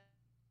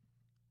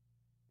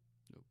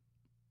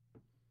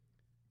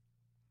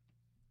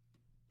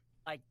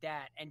 Like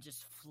that, and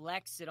just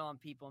flex it on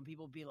people, and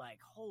people be like,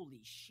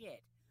 "Holy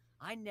shit!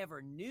 I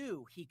never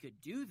knew he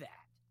could do that."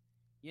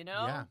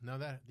 Yeah, no,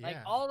 that yeah. Like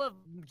all of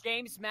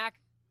James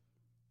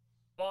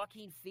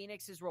Joaquin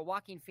Phoenix's role.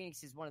 Joaquin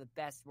Phoenix is one of the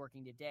best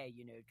working today,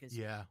 because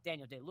yeah.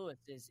 Daniel Day-Lewis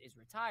is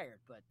retired.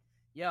 But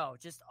yo,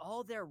 just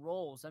all their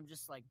roles, I'm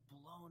just like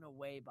blown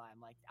away by. I'm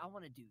like, I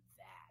want to do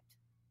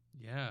that.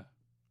 Yeah.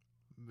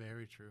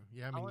 Very true.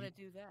 Yeah, I I mean, want to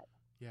do that.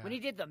 yeah. When he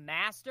did The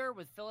Master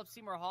with Philip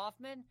Seymour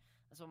Hoffman,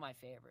 that's one of my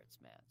favorites,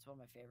 man. It's one of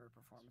my favorite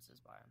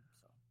performances by him.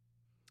 So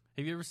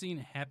Have you ever seen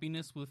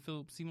Happiness with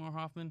Philip Seymour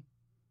Hoffman?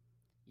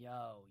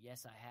 Yo,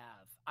 yes, I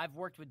have. I've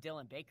worked with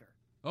Dylan Baker.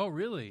 Oh,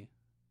 really?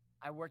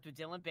 I worked with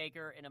Dylan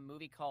Baker in a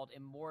movie called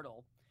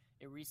Immortal.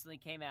 It recently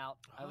came out.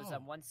 I was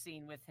on one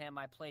scene with him.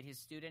 I played his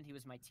student. He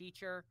was my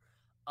teacher.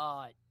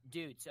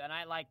 Dude, and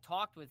I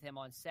talked with him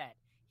on set.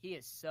 He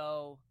is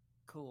so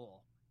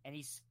cool, and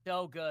he's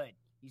so good.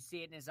 You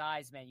see it in his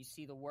eyes, man. You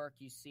see the work.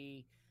 You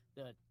see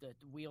the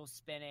wheels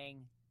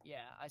spinning. Yeah,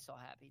 I saw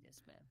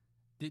Happiness,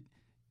 man.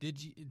 Did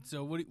you?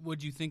 So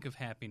what'd you think of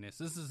Happiness?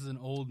 This is an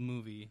old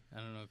movie. I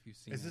don't know if you've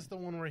seen. Is this the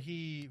one where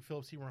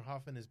Philip Seymour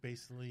Hoffman is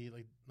basically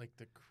like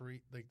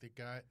the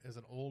guy as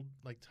an old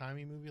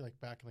timey movie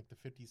back in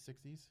the 50s,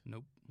 60s?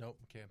 Nope.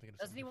 Okay, I'm thinking of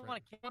Doesn't he something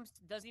want to kill him?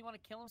 Does he want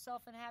to kill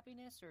himself in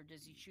Happiness, or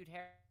does he shoot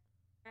heroin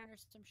or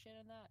some shit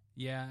in that?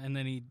 Yeah, and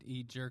then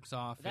he jerks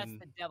off. But that's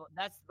the devil.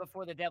 That's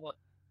before the devil.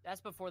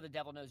 That's before the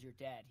devil knows you're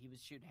dead. He was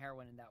shooting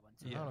heroin in that one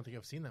too. I don't think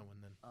I've seen that one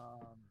then.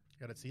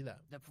 Gotta see that.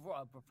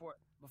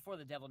 Before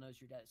the devil knows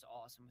you're dead is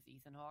awesome with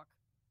Ethan Hawke.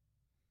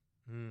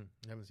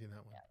 I haven't seen that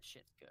one. Yeah,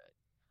 shit's good.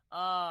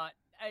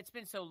 It's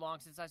been so long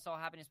since I saw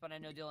Happiness, but I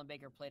know Dylan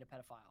Baker played a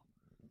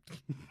pedophile.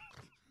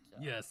 So,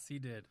 Yes, he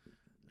did.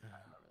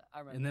 I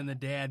remember And then the that.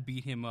 dad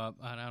beat him up.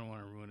 I don't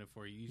want to ruin it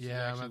for you. You should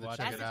Yeah, I'm actually gonna watch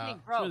check it. That's it the out.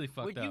 thing, bro. It's really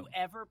fucked would up. you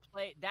ever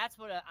play? That's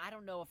what I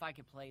don't know if I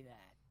could play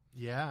that.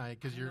 Yeah,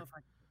 because I don't you're. know if I-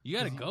 You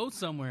got to go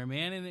somewhere,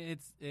 man, and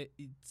it's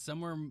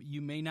somewhere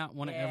you may not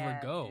want to ever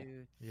go.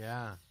 Dude.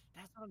 Yeah.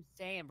 That's what I'm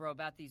saying, bro,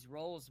 about these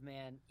roles,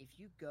 man. If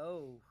you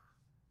go,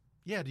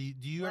 Yeah. Do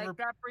you ever?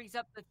 that brings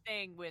up the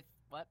thing with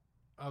what?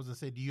 I was gonna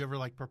say, do you ever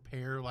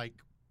prepare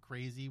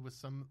crazy with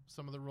some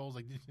of the roles?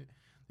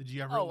 Did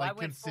you ever I went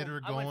consider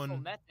full, going? I went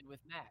full method with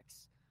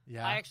Max.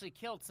 Yeah. I actually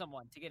killed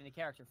someone to get into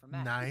character for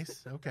Max.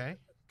 Nice. Okay.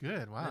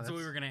 Good. Wow. That's what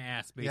we were gonna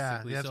ask, Yeah,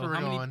 basically. that's so where we're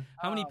how many going.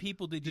 how many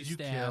people did you Did you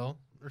stab? kill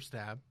or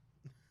stab?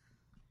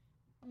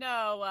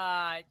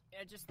 No,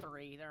 just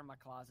 3. They're in my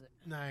closet.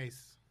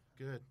 Nice.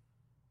 Good.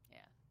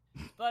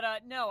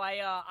 But no,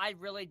 I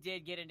really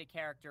did get into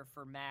character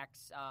for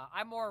Max.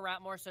 I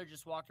more so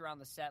just walked around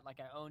the set like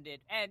I owned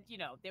it, and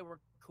they were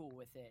cool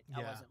with it.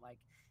 I Yeah. wasn't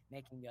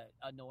making an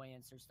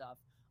annoyance or stuff.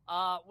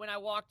 When I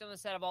walked on the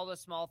set of All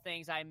Those Small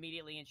Things, I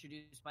immediately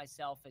introduced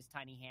myself as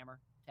Tiny Hammer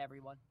to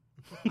everyone.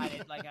 I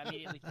didn't I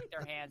immediately shook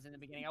their hands in the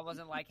beginning. I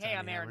wasn't like, "Hey, Tiny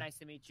I'm Aaron. Hammer. Nice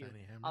to meet you."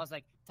 Tiny Hammer. I was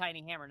like,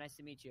 "Tiny Hammer, nice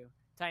to meet you."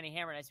 Tiny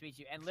Hammer, nice to meet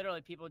you. And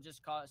literally, people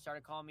just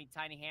started calling me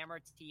Tiny Hammer,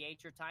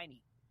 TH or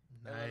Tiny.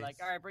 They were like,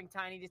 "All right, bring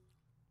Tiny to."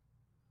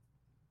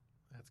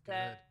 That's good.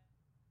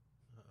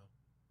 Uh-oh.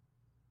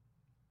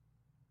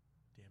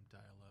 Damn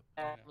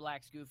dial-up.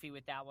 Relax Goofy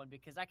with that one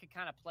because I could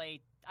kind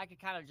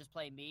of just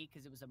play me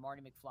because it was a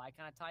Marty McFly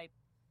kind of type.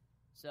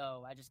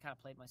 So I just kind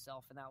of played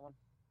myself in that one.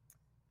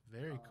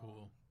 Very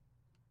cool.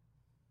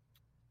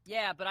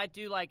 Yeah, but I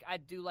do like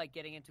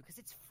getting into it because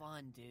it's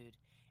fun, dude.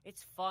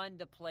 It's fun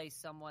to play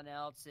someone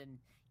else and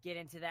get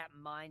into that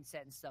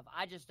mindset and stuff.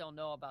 I just don't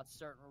know about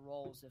certain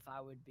roles if I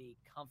would be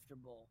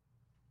comfortable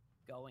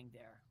going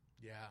there.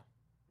 Yeah.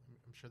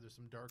 I'm sure there's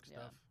some dark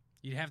stuff.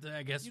 You'd have to,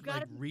 I guess, You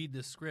gotta be- read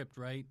the script,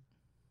 right?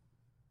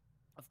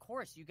 Of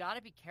course, you got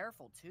to be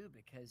careful too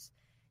because,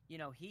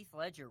 Heath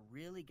Ledger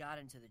really got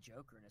into the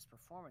Joker and his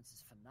performance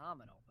is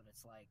phenomenal. But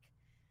it's like,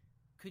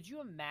 could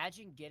you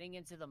imagine getting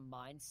into the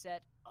mindset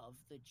of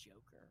the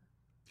Joker?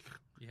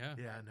 Yeah.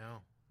 Yeah,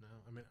 no.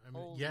 I mean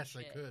Holy yes,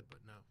 shit. I could, but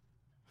no.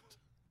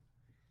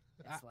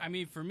 It's I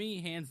mean, for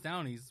me, hands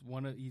down, he's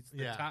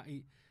the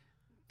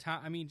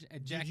top. I mean,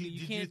 Jack.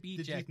 You can't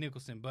beat Jack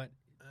Nicholson, but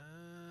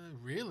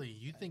Really?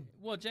 You think?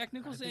 well, Jack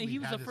Nicholson. think He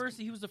we've was had the this- first.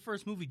 He was the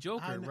first movie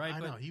Joker, right? I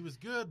know But he was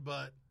good,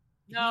 but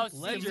No, Heath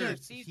Ledger-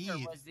 Caesar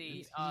Heath. was the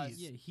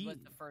It's Heath. was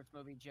the first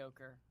movie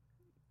Joker.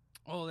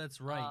 oh, that's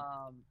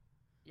right.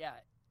 Yeah,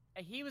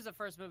 he was the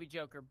first movie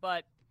Joker,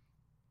 but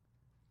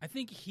I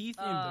think Heath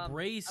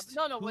embraced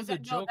who was the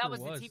that Joker that was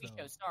the was, TV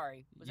though. show?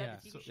 Sorry, was Yeah,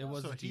 that the TV so show? it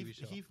was so a TV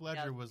show. Heath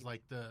Ledger Yeah, was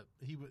like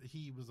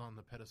he was on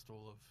the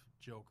pedestal of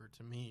Joker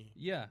to me,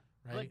 Yeah.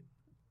 right?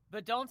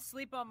 But don't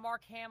sleep on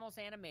Mark Hamill's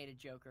animated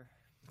Joker.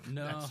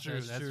 No, That's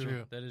true, that's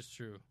true. That is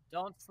true.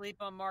 Don't sleep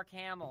on Mark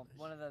Hamill.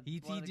 One of the He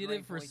one of the did great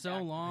it for voice so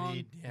actors. long.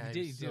 He did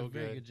He did so a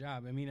very good. good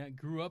job. I mean, I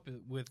grew up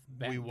with.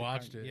 We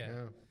watched it. Yeah.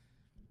 Yeah.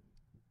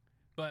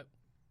 But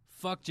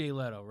fuck Jay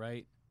Leto,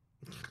 right?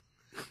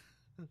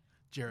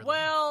 Jared.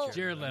 Well, Leto.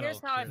 Jared Leto.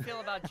 here's how I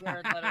feel about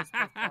Jared Leto's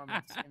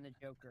performance in the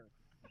Joker.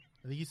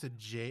 I think you said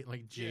Jay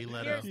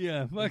Leto. Here's-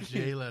 Yeah, fuck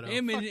Jay Leto.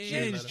 Him and Fuck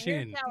Jay his Leto.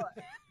 chin.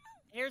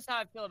 Here's how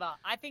I feel about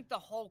it. I think the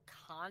whole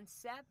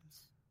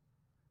concept.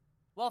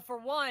 Well, for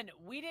one,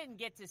 we didn't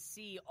get to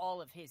see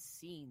all of his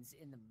scenes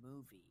in the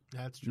movie.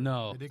 That's true.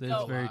 No, They did that's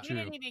cut a very lot. We true.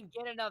 didn't even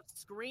get enough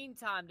screen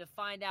time to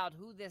find out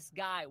who this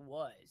guy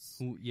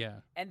was. Yeah.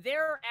 And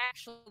there are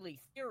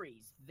actually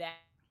theories that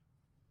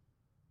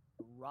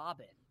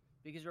Robin,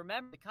 because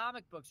remember the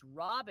comic books,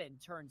 Robin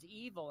turns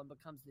evil and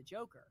becomes the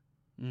Joker.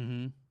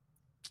 Mm-hmm.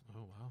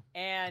 Oh wow!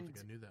 And I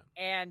think I knew that.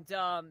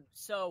 And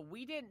so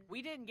we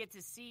didn't get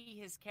to see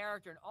his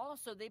character, and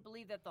also they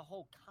believe that the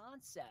whole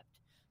concept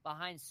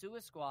behind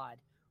Suicide Squad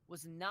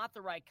was not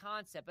the right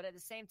concept. But at the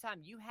same time,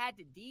 you had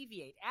to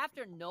deviate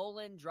after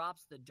Nolan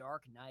drops The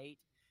Dark Knight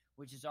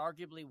which is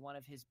arguably one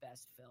of his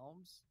best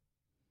films,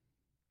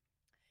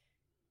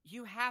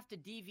 you have to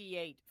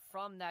deviate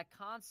from that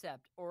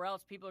concept, or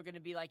else people are going to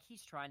be like,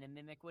 he's trying to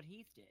mimic what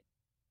Heath did.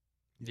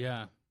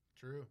 Yeah.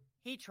 True.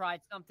 He tried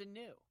something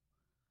new.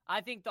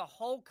 I think the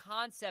whole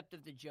concept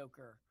of the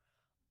Joker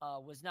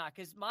was not,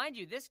 because mind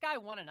you, this guy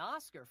won an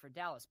Oscar for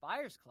Dallas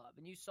Buyers Club,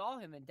 and you saw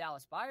him in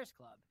Dallas Buyers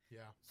Club. Yeah.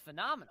 It's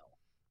phenomenal.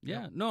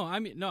 Yeah. No, I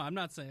mean, no, I'm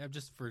not saying. I'm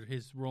just for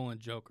his role in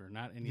Joker,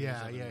 not any of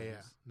his other movies.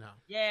 No.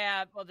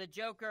 Yeah, well, the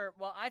Joker.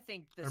 Well, I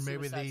think the Or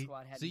maybe Suicide they-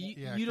 Squad had. So you,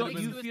 Yeah, you it don't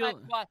could've you been- feel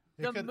Squad,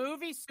 It the could-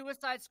 movie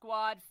Suicide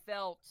Squad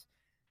felt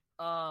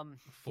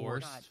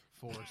Forced. God.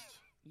 Forced.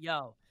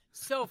 Yo,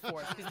 so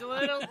forced. Because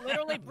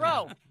literally,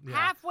 bro, Yeah.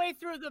 halfway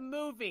through the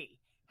movie,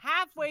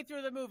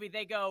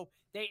 they go,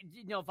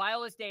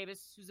 Viola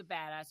Davis, who's a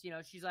badass,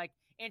 she's like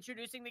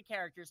introducing the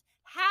characters.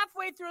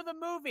 Halfway through the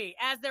movie,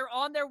 as they're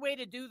on their way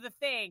to do the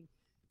thing,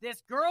 this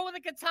girl with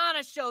a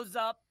katana shows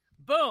up.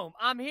 Boom,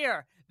 I'm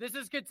here. This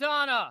is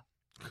Katana.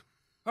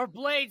 Her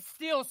blades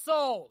steal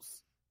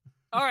souls.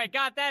 All right,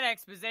 got that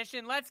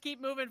exposition. Let's keep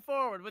moving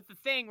forward with the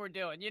thing we're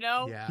doing,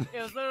 Yeah. It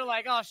was literally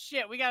like, oh,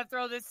 shit, we got to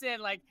throw this in.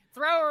 Like,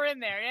 throw her in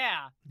there,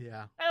 yeah.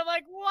 Yeah. And I'm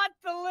like, what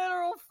the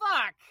literal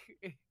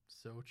fuck?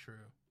 So true.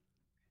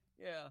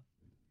 Yeah.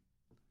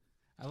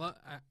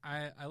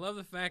 I love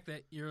the fact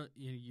that you're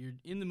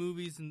in the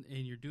movies and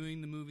you're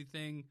doing the movie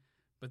thing,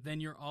 but then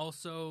you're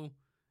also,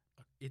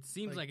 it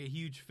seems like a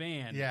huge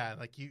fan. Yeah,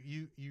 like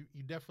you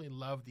definitely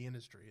love the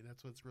industry.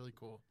 That's what's really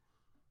cool.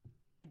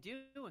 Do,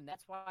 and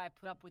that's why I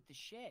put up with the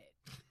shit.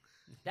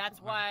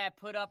 That's why I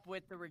put up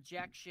with the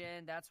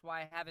rejection. That's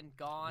why I haven't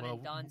gone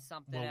and done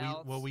something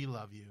else. We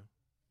love you.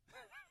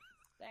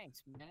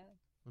 Thanks, man.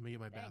 Let me get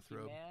my Thank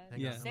bathrobe. you, man. Hang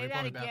Yeah. on, let Say me that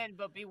pull my bath- again,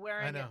 but be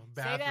wearing I know, it.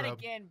 Say that bathrobe.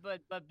 again,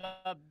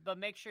 but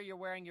make sure you're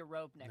wearing your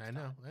robe next I know,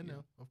 time. I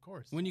know, of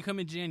course. When you come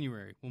in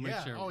January, we'll make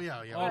yeah. sure. Oh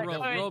yeah, yeah. All we're robes,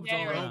 definitely- robes all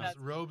January, around.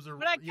 robes are.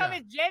 When I come yeah.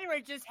 in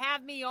January, just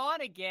have me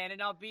on again,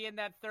 and I'll be in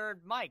that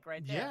third mic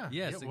right there. Yeah.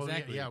 Yes, yeah, well,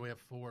 exactly. Yeah, we have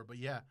 4, but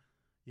yeah.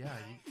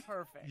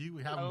 Perfect. You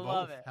have I them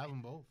love both. it. Have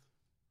them both.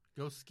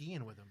 Go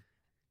skiing with them.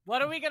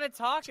 What are we going to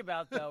talk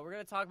about, though? We're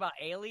going to talk about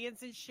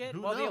aliens and shit?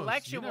 Who Well, the knows?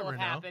 election You will never have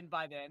know. happened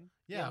by then.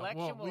 The Yeah, election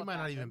well, will we have might not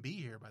happened. even be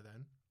here by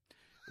then.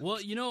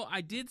 Well,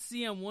 I did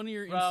see on one of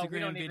your Bro, Instagram we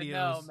don't videos. even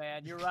know,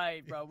 man. You're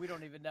right, bro. We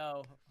don't even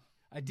know.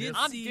 I did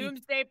I'm see.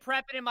 doomsday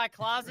prepping in my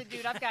closet,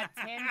 dude. I've got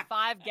 10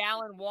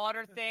 5-gallon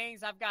water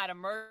things. I've got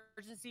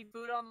emergency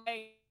food on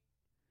my...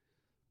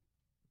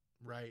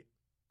 Right.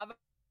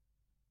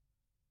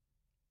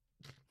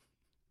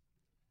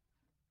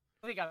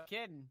 I think I'm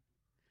kidding.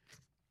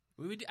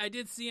 I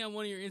did see on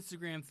one of your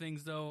Instagram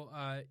things though.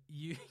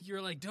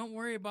 You're like, don't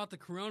worry about the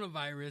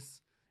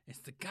coronavirus. It's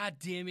the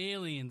goddamn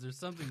aliens or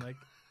something like.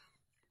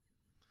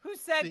 Who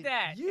said See,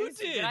 that? you Who-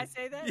 did. Did I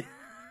say that?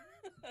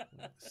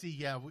 See,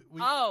 yeah,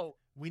 Oh,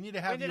 we need to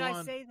when have did you I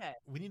on. say that?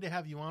 We need to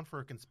have you on for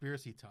a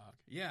conspiracy talk.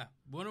 Yeah,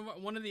 one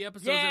of the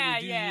episodes Yeah,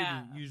 that we do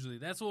yeah. usually.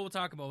 That's what we'll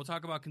talk about. We'll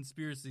talk about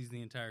conspiracies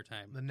the entire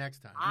time. The next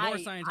time. More I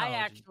Scientology.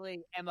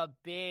 actually am a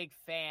big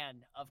fan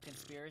of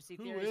conspiracy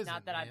Who theories. isn't,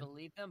 Not that I man?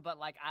 believe them, but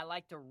like I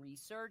like to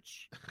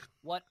research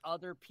what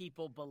other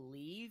people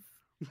believe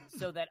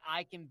so that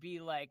I can be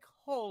like,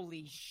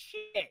 holy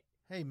shit.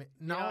 Hey, man,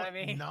 know what I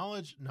mean?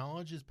 knowledge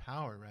is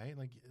power, right?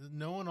 Like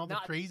knowing all the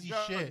Not- crazy bro,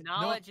 shit.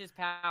 Knowledge is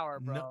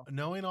power, bro.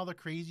 Knowing all the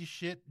crazy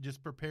shit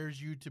just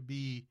prepares you to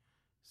be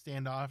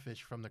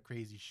standoffish from the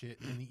crazy shit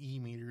and the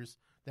e-meters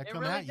that It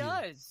come really at you.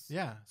 does.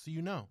 Yeah, so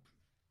you know,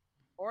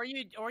 Or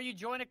you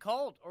join a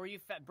cult, or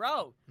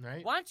bro.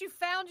 right? Why don't you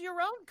found your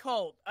own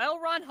cult? L.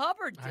 Ron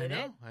Hubbard did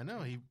it. I know.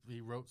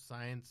 He wrote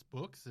science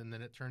books and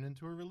then it turned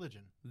into a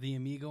religion. The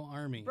Amigo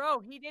Army. Bro,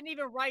 he didn't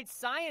even write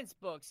science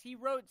books. He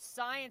wrote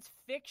science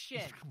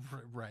fiction.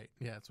 Right.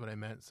 Yeah, that's what I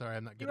meant. Sorry,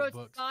 I'm not He good at wrote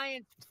books.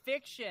 science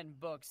fiction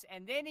books,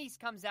 and then he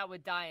comes out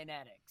with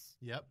Dianetics.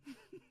 Yep.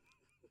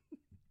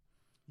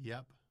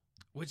 Yep.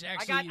 Which I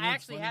actually,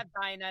 actually have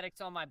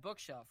Dianetics on my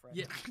bookshelf right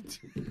Yeah,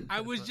 now.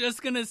 I was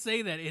just gonna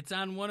say that it's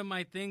on one of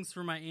my things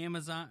for my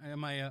Amazon,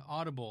 my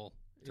Audible.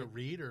 To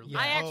read or Yeah.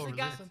 I oh, actually or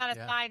got listen? a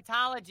Yeah.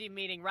 Scientology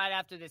meeting right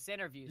after this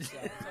interview. So.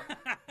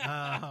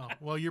 Oh,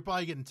 well, you're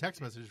probably getting text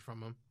messages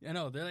from him. I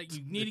know they're like,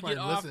 you need to probably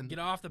listen. get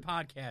off the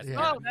podcast. Yeah. man.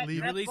 Oh, that-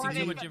 You're that's releasing why too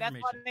they- much That's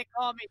information. why they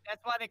call me.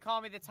 That's why they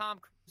call me the Tom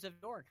Cruise of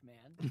York,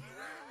 man.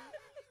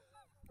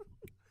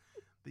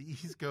 The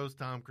East Coast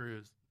Tom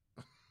Cruise.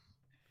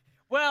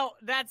 Well,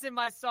 that's in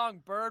my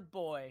song "Bird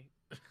Boy."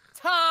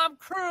 Tom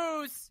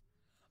Cruise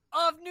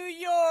of New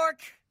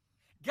York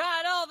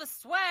got all the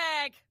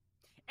swag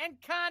and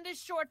kinda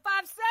short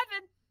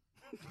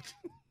 5'7".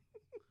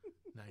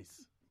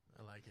 Nice.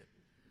 I like it.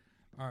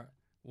 All right.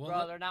 Well,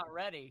 Bro, they're not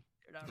ready.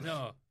 They're not ready.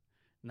 no,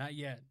 not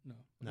yet. No.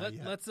 Not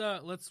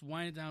yet. Let's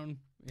wind it down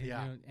and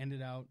Yeah. end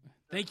it out.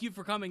 Thank you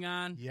for coming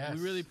on. Yes.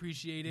 We really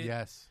appreciate it.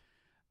 Yes.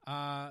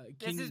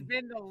 This has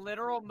been the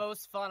literal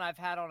most fun I've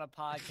had on a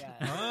podcast.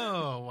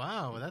 Oh,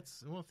 wow.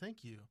 Well,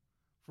 thank you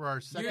for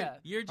our second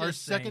You're just our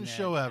saying second that,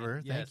 show man.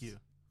 ever. Yes. Thank you.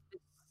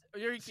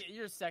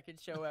 Your second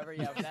show ever,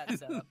 yeah, with that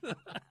setup.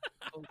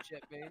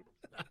 Bullshit, man.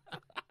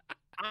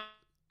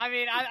 I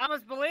mean, I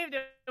almost believed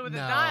it with the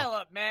No.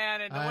 dial-up,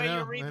 man, and the I way know,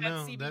 you read I that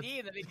know. CBD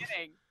in the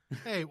beginning.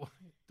 Hey,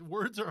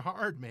 words are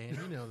hard, man.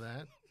 You know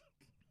that.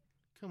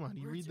 Come on,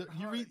 you Words read are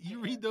you hard,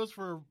 read man. those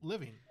for a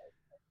living.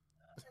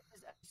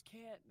 I just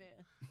can't,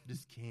 man.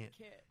 Just can't.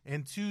 Can't.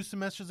 And 2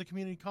 semesters of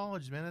community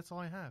college, man. That's all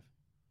I have.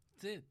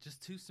 That's it.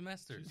 Just 2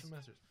 semesters. 2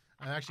 semesters.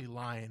 I'm actually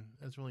lying.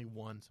 That's really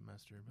 1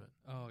 semester, but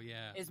Oh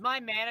yeah. Is my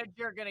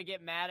manager gonna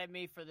get mad at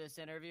me for this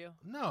interview?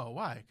 no.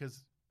 Why?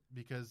 Because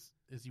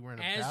is he wearing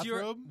a As your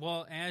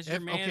bathrobe? as your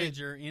If- okay.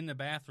 manager in the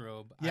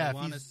bathrobe, Yeah, I if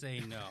want to he's- say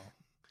no.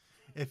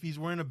 If he's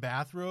wearing a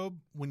bathrobe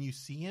when you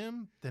see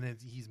him, then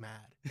he's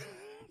mad.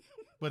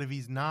 But if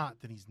he's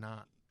not, then he's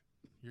not.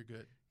 You're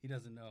good. He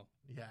doesn't know.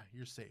 Yeah,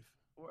 you're safe.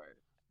 Word.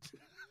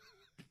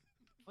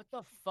 What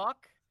the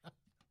fuck?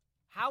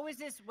 How is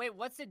this? Wait,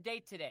 what's the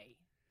date today?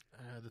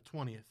 The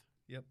 20th.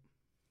 Yep.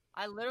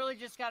 I literally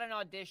just got an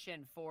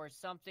audition for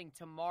something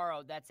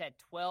tomorrow that's at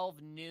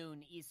 12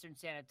 noon Eastern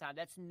Standard Time.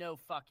 That's no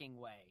fucking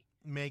way.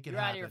 Make it You're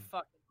out of your happen.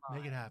 fucking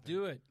mind. Make it happen.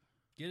 Do it.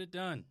 Get it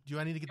done. Do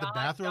I need to get the John-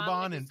 bathrobe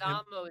John on and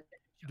Leguizamo is-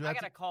 do I I have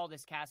gotta to- call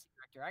this casting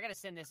director. I gotta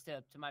send this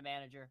to my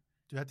manager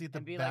do I have to get the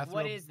and be like, bathrobe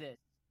 "What is this?"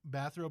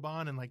 bathrobe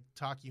on and like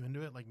talk you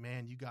into it? Like,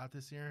 man, you got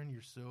this, Aaron.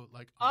 You're so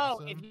like Oh,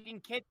 awesome. if you can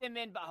get them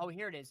in, oh,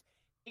 here it is.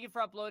 Thank you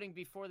for uploading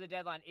before the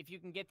deadline. If you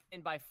can get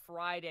in by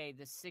Friday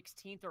the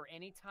 16th or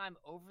anytime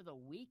over the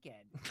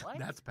weekend. What?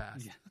 That's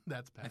past. Yeah.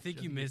 That's past. I think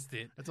you Jesse. missed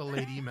it. That's a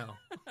late email.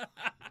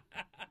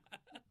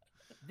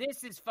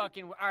 This is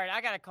fucking. All right,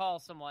 I gotta call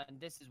someone.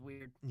 This is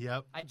weird.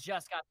 Yep. I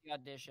just got the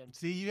audition.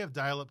 See, you have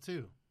dial up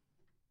too.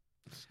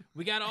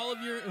 We got all of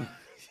your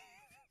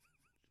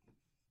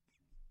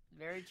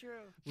Very true.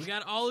 we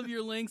got all of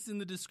your links in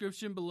the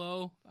description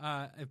below.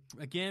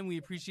 Again, we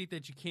appreciate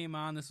that you came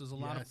on. This was a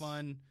lot of Yes.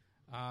 fun.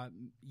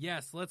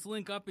 Yes, let's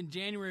link up in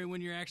January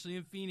when you're actually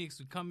in Phoenix.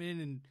 We come in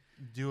and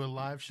Do a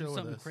live do show with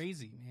something us.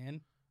 crazy,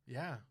 man.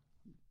 Yeah.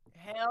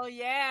 Hell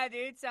yeah,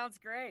 dude! Sounds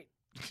great.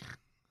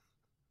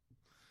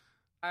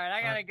 All right,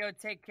 I gotta go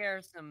take care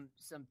of some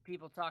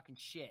people talking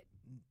shit.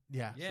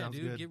 Yeah. Yeah, sounds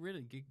dude,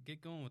 good.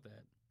 get going with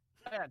that.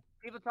 Yeah,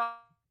 people talk.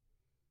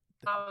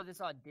 Oh, this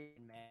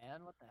audition,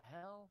 man! What the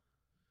hell?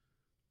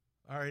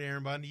 All right,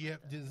 Aaron Bond.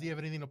 Does he have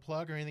anything to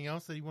plug or anything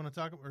else that you want to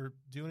talk about or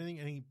do anything?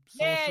 Any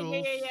Yeah.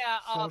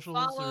 socials?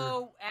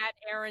 Follow at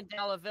Aaron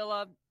Dalla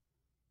Villa.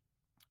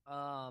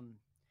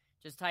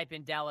 Just type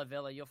in Dalla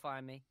Villa, you'll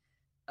find me.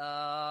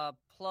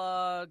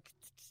 Plug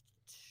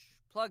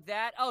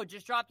that. Oh,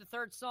 just dropped the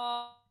 3rd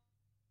song.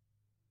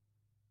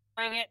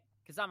 Bring it,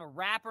 because I'm a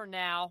rapper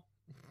now.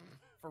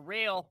 For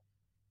real.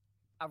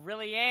 I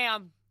really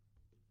am.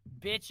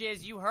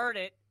 Bitches, you heard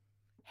it.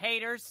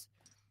 Haters.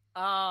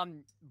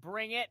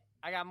 Bring it.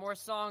 I got more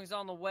songs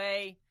on the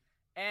way.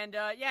 And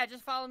yeah,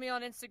 just follow me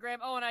on Instagram.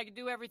 Oh, and I can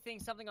do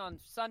something on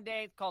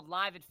Sunday called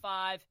Live at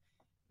 5.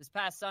 This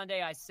past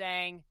Sunday I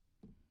sang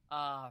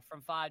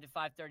from 5 to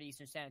 5:30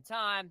 Eastern Standard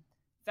Time.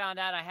 Found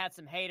out I had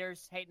some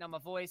haters hating on my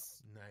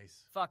voice.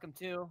 Nice. Fuck them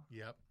too.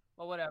 Yep.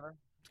 Well, whatever.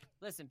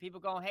 Listen, people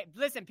gonna hate.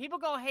 Listen, people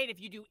gonna hate if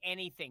you do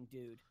anything,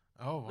 dude.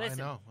 Oh, Listen,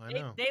 I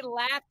know. They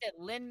laughed at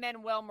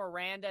Lin-Manuel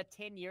Miranda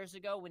 10 years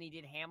ago when he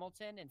did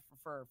Hamilton and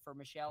for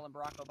Michelle and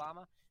Barack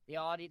Obama.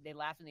 They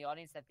laughed in the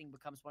audience. That thing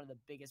becomes one of the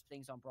biggest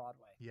things on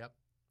Broadway. Yep.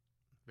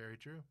 Very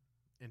true.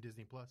 And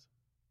Disney Plus.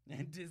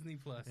 And Disney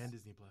Plus.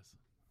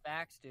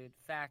 Facts, dude.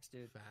 Facts.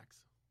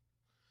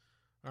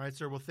 All right,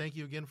 sir. Well, thank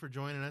you again for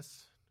joining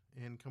us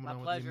and coming My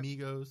on pleasure. with the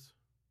Amigos.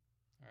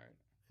 All right.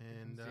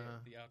 And Let's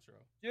see it,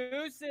 the outro.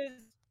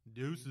 Deuces.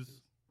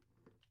 deuces.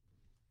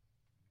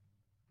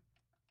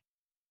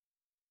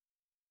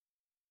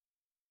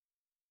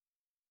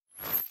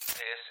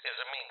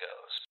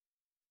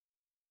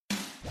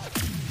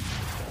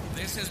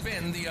 This has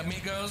been the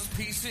Amigos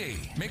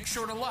PC. Make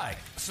sure to like,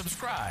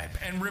 subscribe,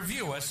 and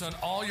review us on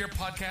all your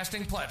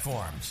podcasting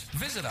platforms.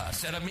 Visit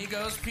us at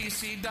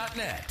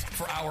AmigosPC.net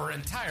for our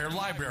entire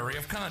library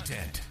of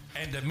content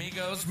and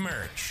Amigos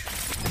merch.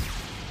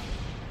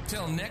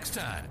 Till next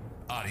time,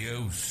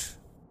 adios.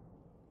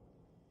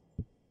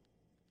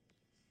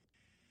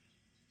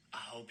 I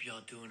hope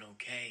y'all doing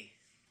okay.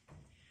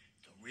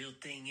 The real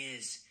thing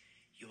is,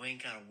 you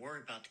ain't gotta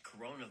worry about the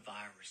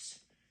coronavirus.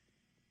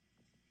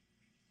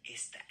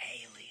 It's the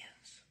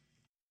aliens.